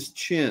hits his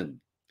chin.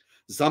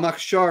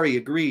 Zamakhshari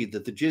agreed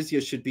that the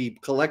jizya should be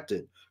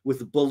collected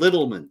with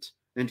belittlement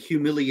and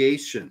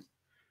humiliation.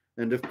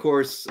 And of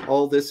course,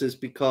 all this is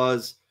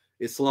because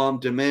Islam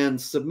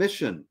demands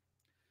submission,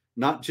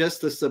 not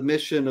just the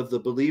submission of the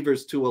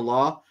believers to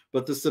Allah,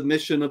 but the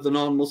submission of the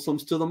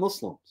non-Muslims to the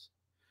Muslims.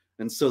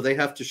 And so they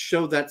have to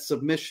show that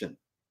submission.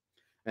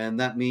 And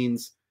that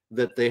means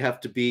that they have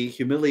to be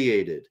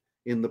humiliated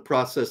in the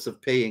process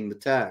of paying the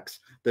tax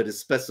that is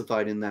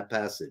specified in that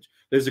passage.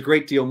 There's a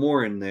great deal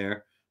more in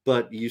there,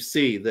 but you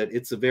see that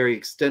it's a very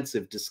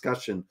extensive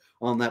discussion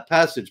on that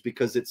passage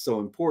because it's so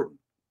important.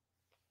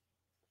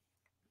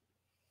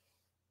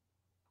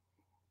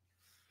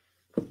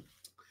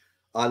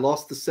 I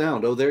lost the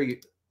sound. Oh, there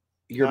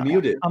you're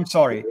muted. I'm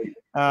sorry.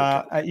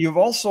 You've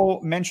also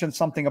mentioned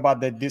something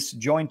about the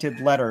disjointed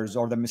letters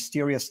or the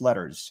mysterious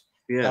letters.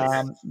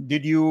 Yes.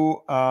 Did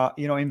you,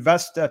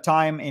 invest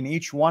time in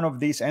each one of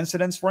these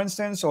incidents, for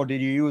instance, or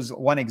did you use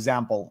one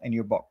example in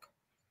your book?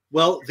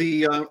 Well,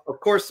 of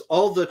course,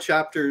 all the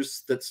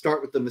chapters that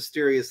start with the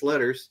mysterious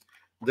letters,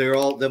 they've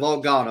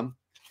all got them,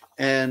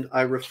 and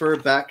I refer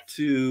back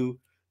to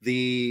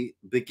the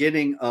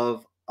beginning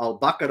of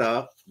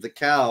Al-Baqarah, the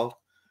cow,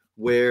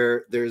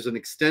 where there's an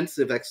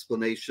extensive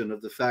explanation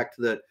of the fact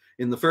that,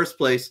 in the first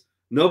place,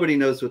 nobody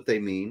knows what they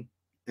mean,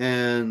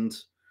 and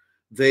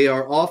they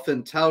are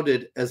often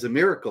touted as a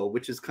miracle,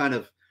 which is kind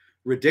of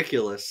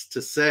ridiculous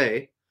to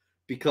say,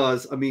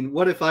 because, I mean,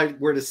 what if I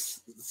were to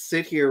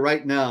sit here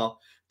right now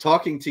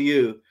talking to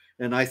you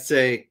and I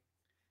say,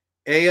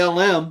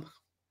 ALM,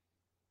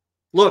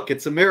 look,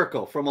 it's a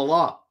miracle from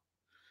Allah.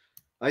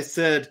 I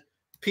said,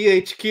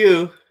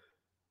 PHQ,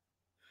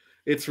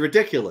 it's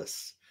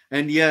ridiculous.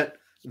 And yet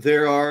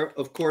there are,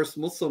 of course,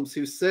 Muslims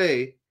who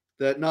say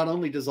that not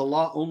only does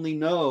Allah only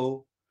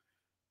know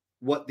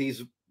what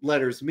these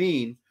letters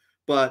mean,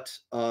 but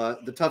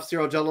the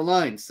Tafsir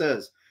al-Jalalain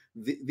says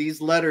these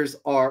letters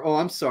are, oh,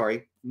 I'm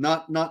sorry,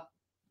 not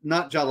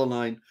not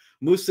Jalalain,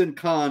 Muhsin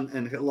Khan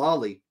and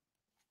Hilali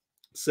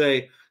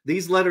say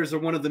these letters are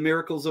one of the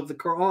miracles of the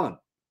Quran.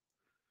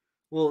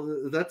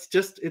 Well, it's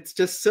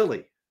just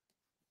silly.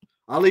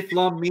 Alif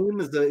Lam Mim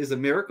is a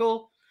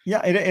miracle.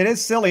 Yeah, it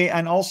is silly,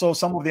 and also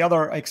some of the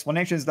other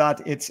explanations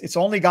that it's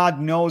only God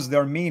knows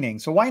their meaning.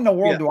 So why in the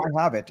world do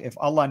I have it if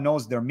Allah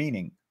knows their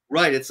meaning?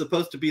 Right. It's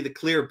supposed to be the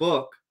clear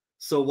book.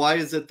 So why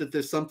is it that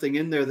there's something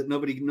in there that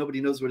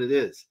nobody knows what it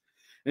is?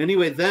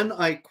 Anyway, then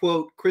I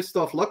quote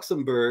Christoph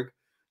Luxemburg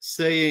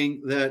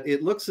saying that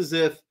it looks as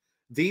if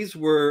these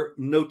were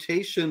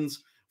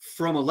notations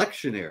from a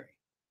lectionary,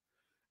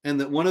 and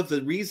that one of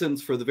the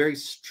reasons for the very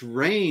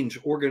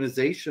strange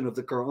organization of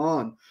the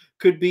Quran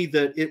could be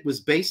that it was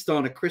based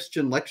on a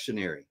Christian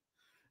lectionary.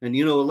 And,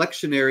 you know, a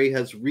lectionary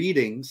has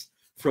readings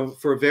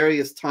for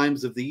various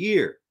times of the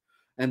year.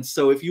 And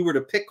so if you were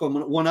to pick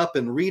one up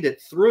and read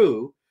it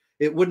through,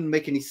 it wouldn't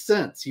make any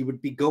sense. You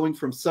would be going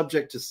from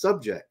subject to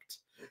subject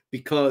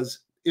because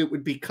it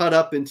would be cut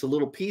up into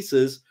little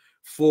pieces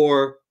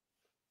for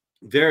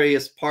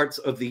various parts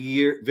of the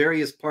year,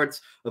 various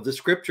parts of the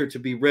scripture to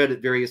be read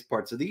at various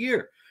parts of the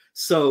year.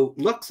 So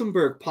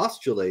Luxemburg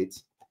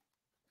postulates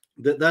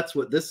that that's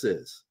what this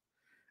is.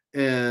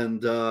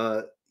 And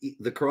the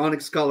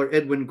Quranic scholar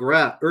Erwin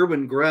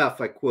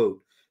Graff, I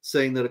quote,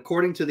 saying that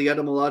according to the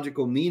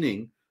etymological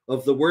meaning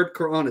of the word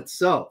Quran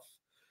itself,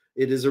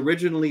 it is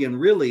originally and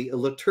really a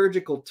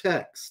liturgical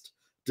text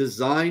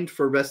designed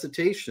for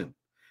recitation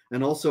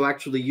and also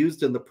actually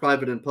used in the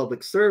private and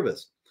public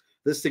service.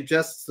 This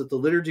suggests that the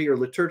liturgy or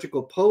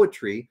liturgical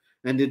poetry,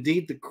 and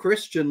indeed the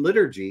Christian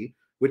liturgy,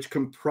 which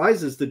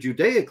comprises the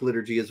Judaic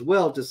liturgy as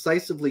well,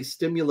 decisively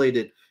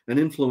stimulated and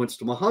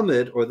influenced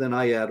Muhammad, or then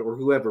Ayad, or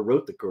whoever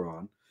wrote the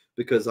Quran,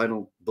 because I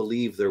don't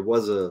believe there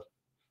was a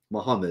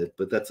Muhammad,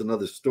 but that's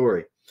another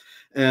story.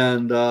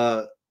 And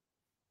the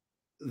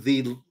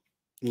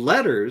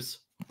letters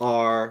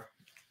are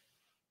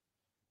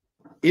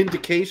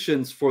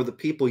indications for the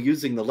people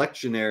using the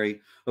lectionary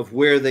of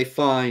where they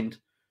find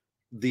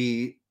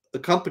the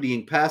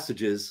accompanying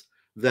passages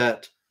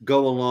that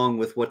go along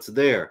with what's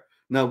there.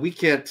 Now, we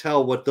can't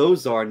tell what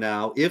those are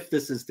now, if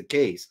this is the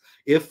case,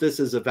 if this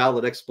is a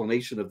valid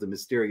explanation of the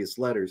mysterious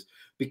letters,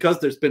 because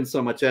there's been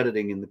so much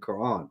editing in the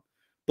Quran.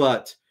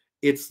 But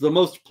it's the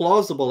most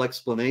plausible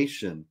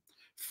explanation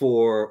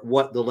for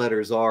what the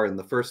letters are in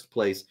the first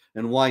place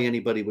and why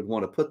anybody would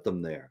want to put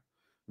them there.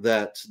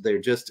 That they're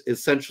just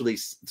essentially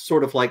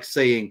sort of like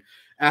saying,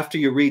 after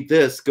you read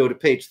this, go to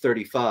page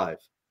 35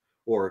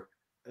 or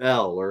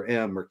L or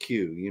M or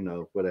Q, you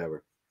know,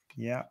 whatever.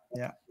 Yeah,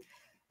 yeah.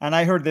 And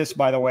I heard this,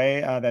 by the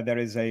way, that there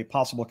is a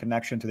possible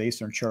connection to the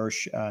Eastern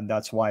Church, and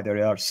that's why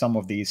there are some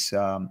of these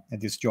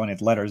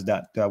disjointed letters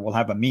that will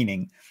have a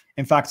meaning.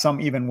 In fact,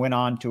 some even went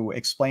on to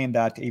explain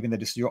that even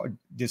the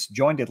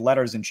disjointed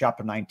letters in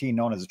chapter 19,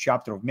 known as the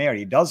chapter of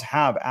Mary, does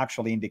have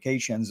actually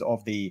indications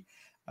of the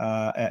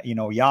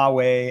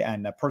Yahweh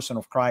and the person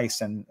of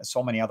Christ and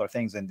so many other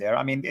things in there.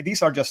 I mean,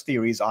 these are just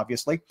theories,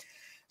 obviously.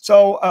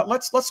 So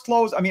let's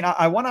close. I mean,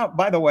 I want to,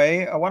 by the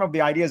way, one of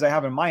the ideas I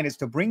have in mind is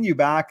to bring you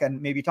back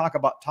and maybe talk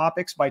about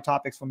topics by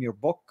topics from your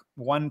book,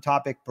 one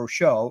topic per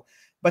show.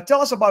 But tell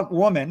us about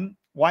women,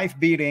 wife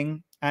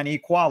beating, and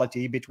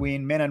equality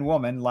between men and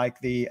women, like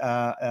the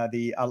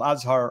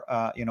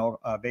Al-Azhar,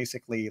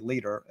 basically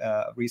leader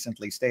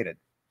recently stated.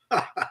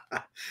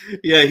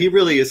 Yeah, he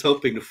really is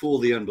hoping to fool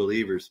the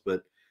unbelievers,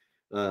 but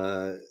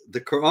the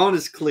Quran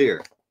is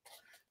clear.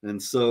 And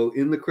so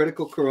in the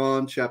critical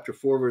Quran, chapter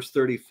 4, verse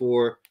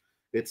 34,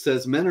 it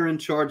says, men are in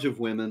charge of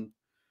women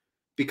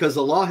because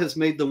Allah has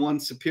made the one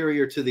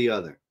superior to the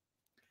other.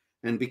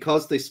 And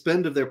because they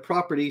spend of their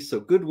property, so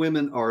good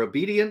women are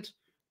obedient,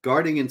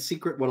 guarding in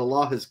secret what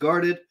Allah has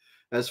guarded.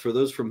 As for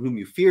those from whom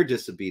you fear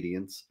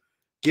disobedience,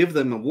 give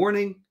them a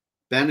warning,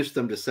 banish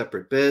them to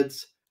separate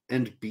beds,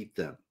 and beat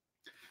them.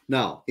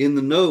 Now, in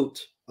the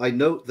note, I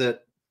note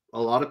that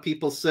a lot of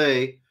people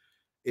say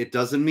it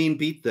doesn't mean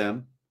beat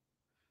them.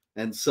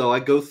 And so I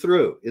go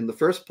through. In the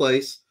first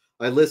place,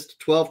 I list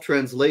 12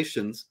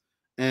 translations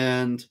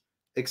and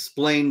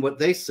explain what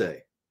they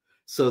say.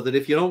 So that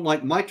if you don't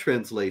like my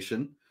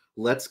translation,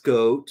 let's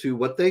go to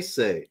what they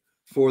say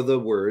for the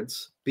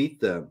words beat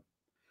them.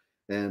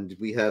 And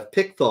we have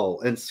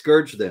Pickthall and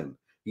scourge them.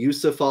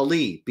 Yusuf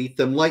Ali, beat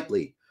them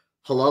lightly.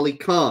 Halali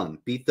Khan,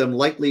 beat them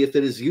lightly if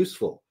it is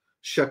useful.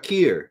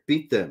 Shakir,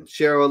 beat them.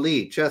 Sher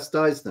Ali,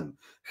 chastise them.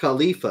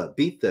 Khalifa,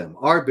 beat them.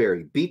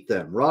 Arbery, beat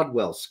them.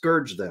 Rodwell,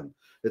 scourge them,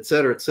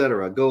 etc.,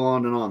 etc. Go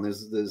on and on.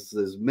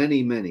 There's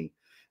many, many.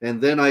 And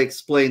then I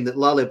explained that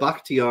Lale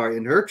Bakhtiar,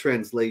 in her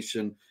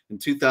translation in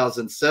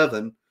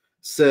 2007,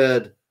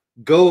 said,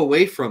 go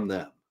away from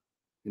them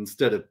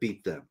instead of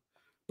beat them.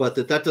 But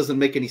that doesn't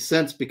make any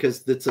sense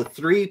because it's a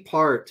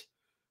three-part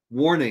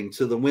warning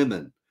to the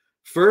women.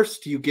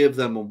 First, you give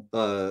them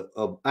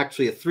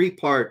actually a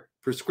three-part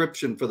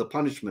prescription for the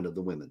punishment of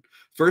the women.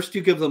 First,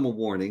 you give them a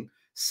warning.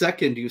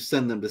 Second, you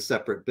send them to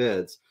separate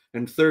beds.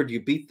 And third, you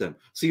beat them.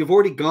 So you've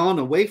already gone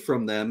away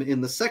from them in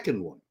the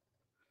second one.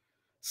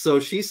 So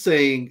she's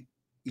saying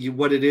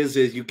what it is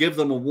you give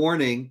them a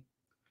warning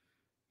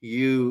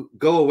you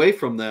go away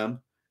from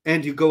them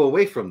and you go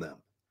away from them.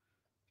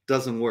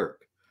 Doesn't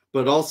work.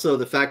 But also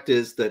the fact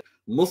is that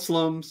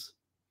Muslims,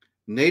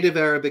 native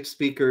Arabic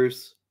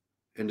speakers,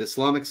 and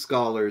Islamic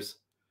scholars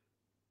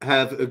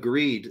have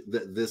agreed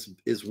that this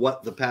is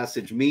what the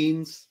passage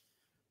means.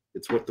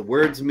 It's what the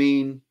words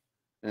mean.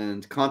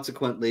 And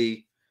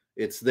consequently,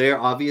 it's there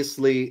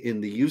obviously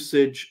in the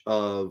usage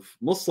of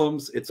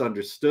Muslims. It's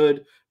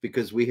understood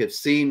because we have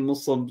seen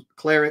Muslim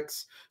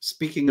clerics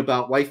speaking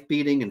about wife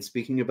beating and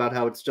speaking about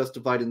how it's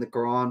justified in the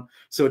Quran.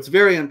 So it's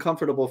very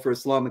uncomfortable for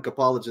Islamic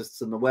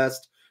apologists in the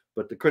West,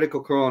 but the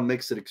critical Quran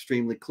makes it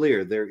extremely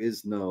clear. There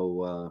is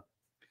no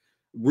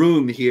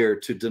room here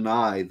to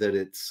deny that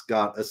it's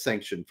got a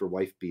sanction for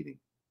wife beating.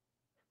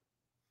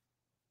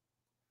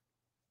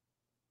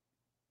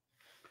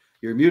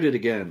 You're muted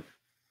again.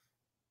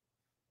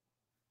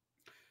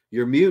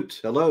 You're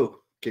mute. Hello.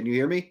 Can you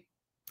hear me?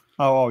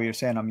 Oh, you're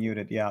saying I'm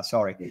muted. Yeah,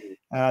 sorry.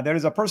 There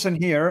is a person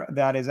here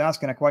that is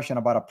asking a question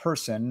about a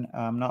person.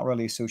 I'm not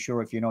really so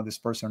sure if you know this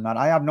person or not.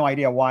 I have no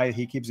idea why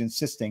he keeps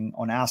insisting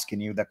on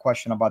asking you the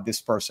question about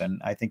this person.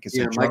 I think it's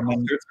a German.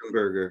 Michael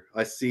Scherzenberger.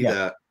 I see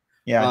that.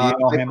 Yeah, do you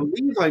know him? I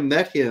believe I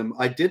met him.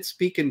 I did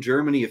speak in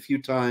Germany a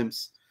few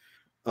times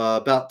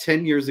about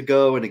 10 years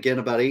ago and again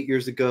about 8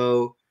 years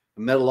ago.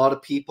 I met a lot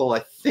of people. I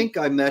think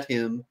I met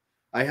him.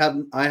 I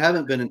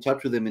haven't been in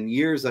touch with him in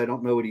years. I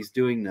don't know what he's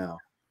doing now.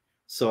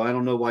 So I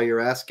don't know why you're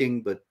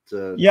asking, but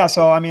yeah.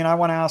 So I mean, I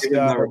want to ask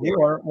the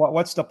viewer,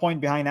 what's the point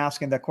behind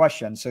asking the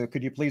question? So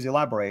could you please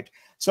elaborate?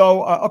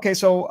 So okay,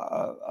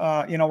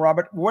 so you know,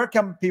 Robert, where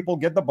can people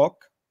get the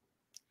book,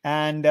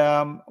 and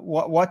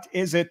what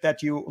is it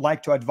that you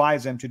like to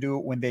advise them to do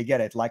when they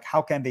get it? Like,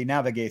 how can they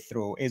navigate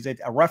through? Is it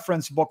a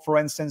reference book, for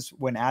instance,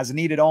 when as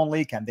needed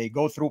only? Can they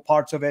go through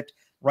parts of it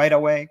right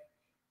away?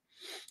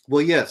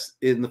 Well, yes.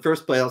 In the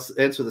first place,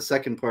 I'll answer the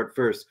second part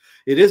first.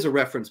 It is a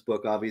reference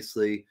book,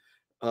 obviously.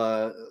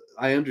 I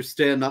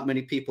understand not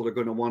many people are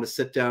going to want to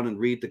sit down and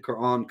read the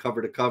Quran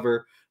cover to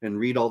cover and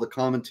read all the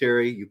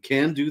commentary. You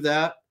can do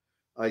that.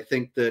 I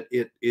think that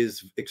it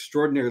is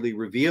extraordinarily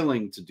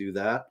revealing to do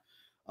that.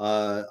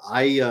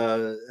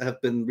 I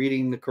have been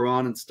reading the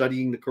Quran and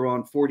studying the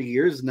Quran 40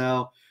 years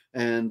now.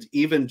 And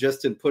even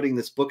just in putting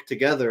this book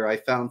together, I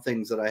found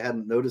things that I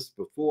hadn't noticed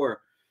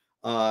before.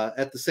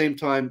 At the same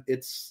time,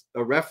 it's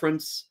a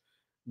reference.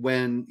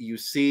 When you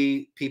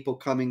see people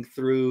coming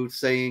through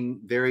saying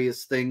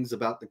various things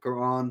about the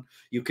Quran,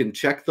 you can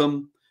check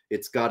them.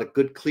 It's got a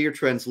good, clear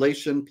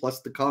translation,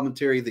 plus the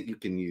commentary that you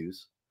can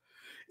use.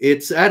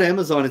 It's at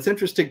Amazon. It's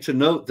interesting to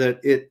note that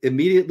it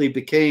immediately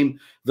became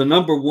the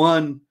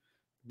 #1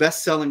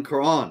 best-selling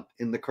Quran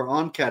in the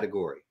Quran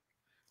category.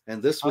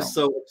 And this was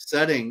so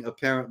upsetting,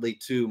 apparently,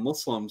 to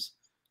Muslims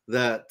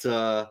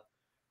that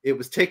it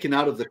was taken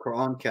out of the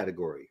Quran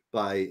category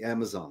by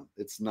Amazon.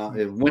 It's not.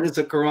 When is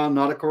a Quran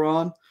not a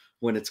Quran?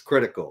 When it's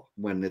critical,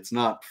 when it's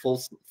not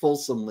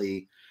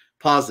fulsomely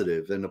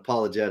positive and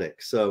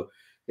apologetic. So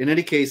in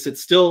any case, it's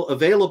still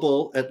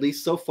available, at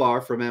least so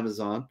far, from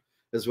Amazon,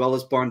 as well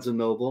as Barnes &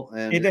 Noble.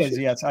 And it is,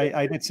 yes.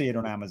 I did see it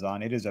on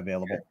Amazon. It is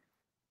available. Okay.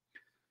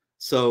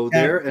 So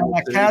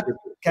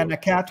can a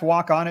cat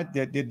walk on it?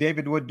 Did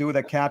David Wood do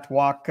the cat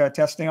walk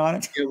testing on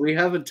it? Yeah, we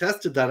haven't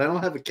tested that. I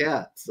don't have a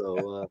cat,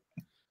 so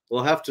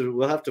we'll have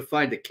to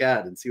find a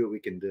cat and see what we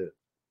can do.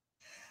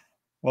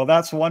 Well,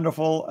 that's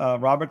wonderful,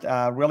 Robert.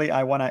 Really,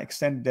 I want to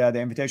extend the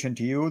invitation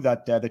to you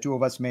that the two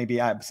of us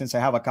maybe, since I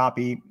have a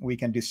copy, we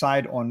can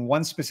decide on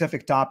one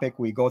specific topic.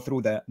 We go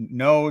through the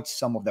notes,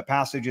 some of the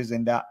passages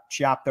in that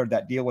chapter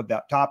that deal with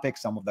that topic,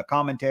 some of the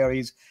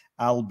commentaries.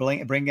 I'll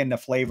bring in the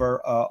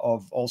flavor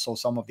of also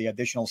some of the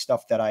additional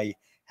stuff that I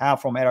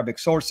have from Arabic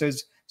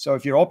sources. So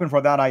if you're open for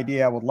that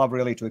idea, I would love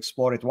really to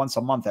explore it once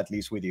a month at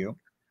least with you.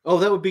 Oh,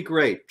 that would be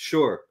great.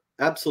 Sure.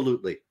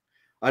 Absolutely.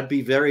 I'd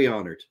be very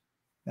honored.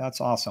 That's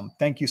awesome.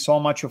 Thank you so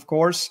much, of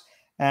course.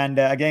 And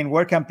again,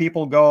 where can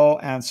people go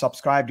and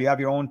subscribe? Do you have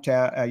your own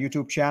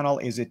YouTube channel?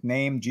 Is it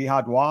named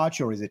Jihad Watch,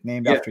 or is it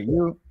named after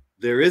you?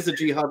 There is a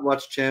Jihad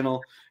Watch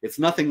channel. It's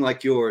nothing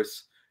like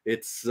yours.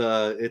 It's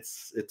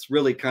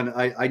really kind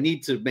of, I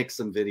need to make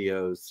some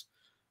videos.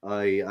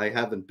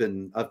 I've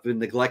been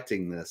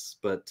neglecting this,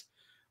 but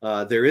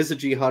there is a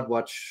Jihad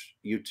Watch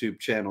YouTube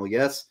channel.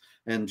 Yes.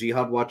 And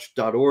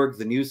jihadwatch.org,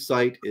 the news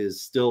site,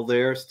 is still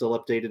there, still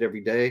updated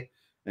every day.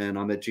 And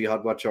I'm at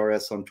Jihad Watch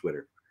RS on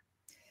Twitter.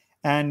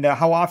 And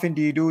how often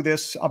do you do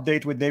this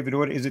update with David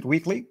Wood? Is it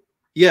weekly?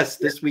 Yes,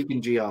 This Week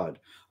in Jihad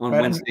on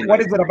Wednesday.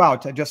 What is it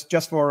about?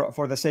 Just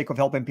for the sake of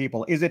helping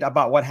people, is it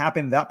about what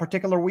happened that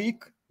particular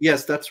week?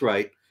 Yes, that's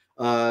right.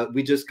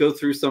 We just go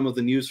through some of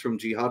the news from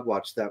Jihad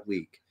Watch that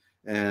week,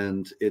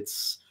 and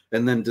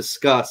then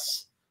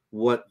discuss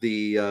what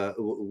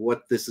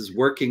this is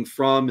working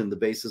from, and the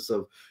basis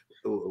of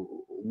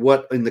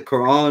what in the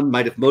Quran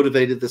might have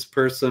motivated this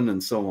person,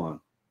 and so on.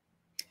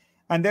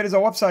 And there is a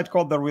website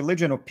called The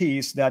Religion of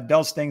Peace that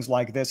does things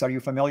like this. Are you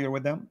familiar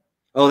with them?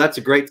 Oh, that's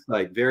a great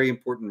site. Very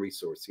important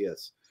resource.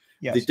 Yes.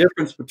 Yes. The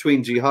difference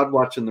between Jihad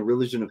Watch and The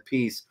Religion of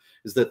Peace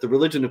is that The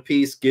Religion of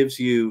Peace gives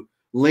you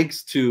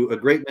links to a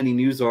great many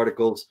news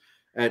articles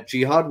At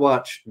Jihad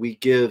Watch, we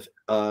give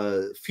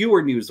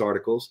fewer news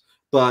articles,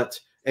 but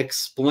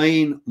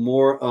explain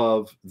more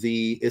of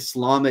the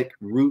Islamic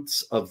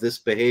roots of this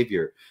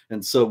behavior.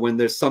 And so when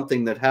there's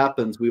something that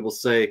happens, we will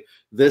say,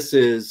 this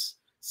is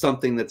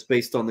something that's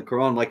based on the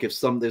Quran. Like if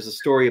there's a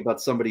story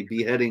about somebody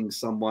beheading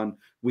someone,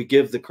 we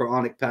give the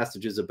Quranic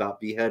passages about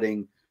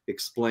beheading,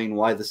 explain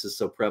why this is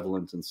so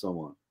prevalent, and so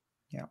on.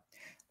 Yeah.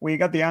 We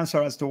got the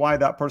answer as to why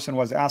that person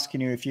was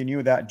asking you if you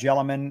knew that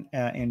gentleman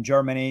in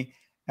Germany,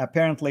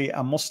 apparently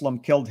a Muslim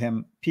killed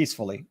him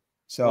peacefully.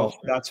 So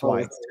that's why.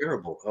 It's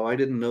terrible. Oh, I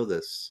didn't know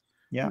this.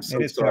 Yeah, I'm so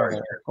it is sorry. terrible,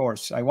 of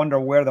course. I wonder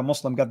where the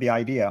Muslim got the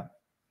idea.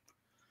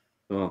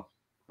 Oh,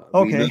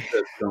 okay. We know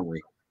this, don't we?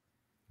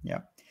 Yeah.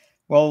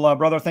 Well,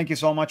 brother, thank you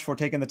so much for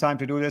taking the time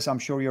to do this. I'm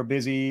sure you're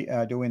busy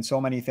doing so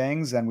many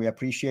things, and we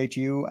appreciate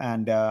you.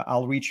 And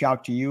I'll reach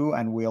out to you,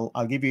 and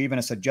I'll give you even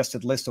a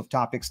suggested list of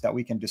topics that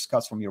we can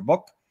discuss from your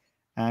book.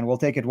 And we'll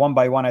take it one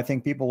by one. I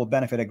think people will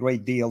benefit a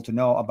great deal to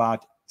know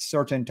about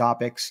certain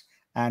topics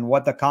and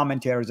what the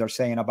commentators are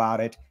saying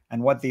about it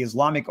and what the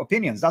Islamic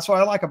opinions. That's what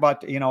I like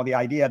about, the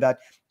idea that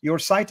you're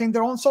citing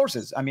their own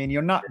sources. I mean,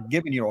 you're not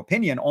giving your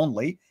opinion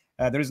only.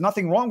 There's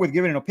nothing wrong with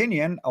giving an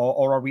opinion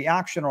or a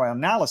reaction or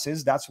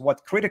analysis. That's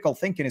what critical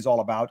thinking is all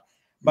about.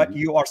 But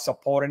you are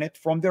supporting it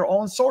from their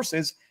own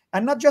sources,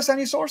 and not just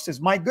any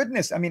sources. My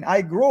goodness. I mean,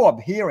 I grew up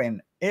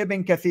hearing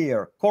Ibn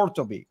Kathir,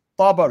 Qurtubi,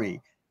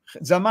 Tabari,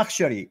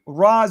 Zamakhshari,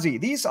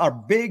 Razi. These are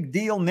big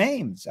deal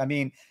names. I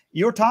mean,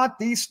 you're taught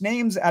these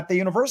names at the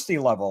university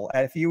level.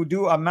 If you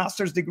do a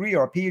master's degree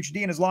or a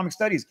PhD in Islamic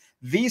studies,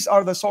 these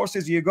are the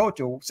sources you go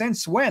to.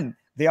 Since when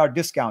they are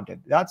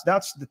discounted? That's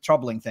the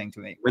troubling thing to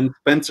me. When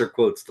Spencer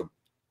quotes them.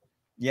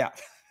 Yeah.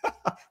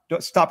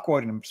 Stop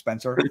quoting him,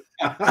 Spencer.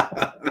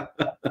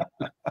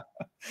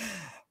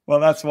 Well,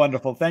 that's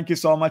wonderful. Thank you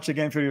so much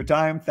again for your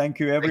time. Thank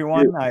you,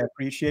 everyone. I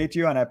appreciate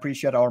you, and I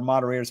appreciate our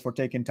moderators for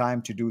taking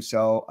time to do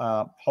so.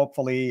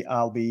 Hopefully,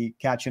 I'll be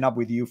catching up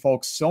with you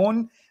folks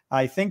soon.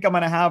 I think I'm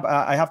going to have,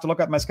 I have to look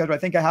at my schedule. I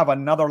think I have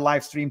another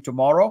live stream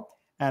tomorrow.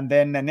 And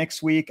then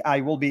next week,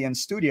 I will be in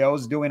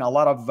studios doing a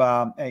lot of,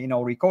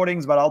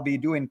 recordings, but I'll be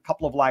doing a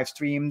couple of live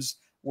streams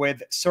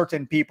with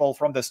certain people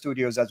from the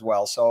studios as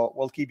well. So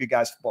we'll keep you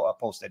guys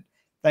posted.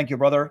 Thank you,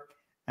 brother.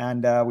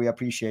 And we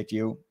appreciate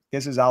you.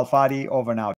 This is Al Fadi, over and out.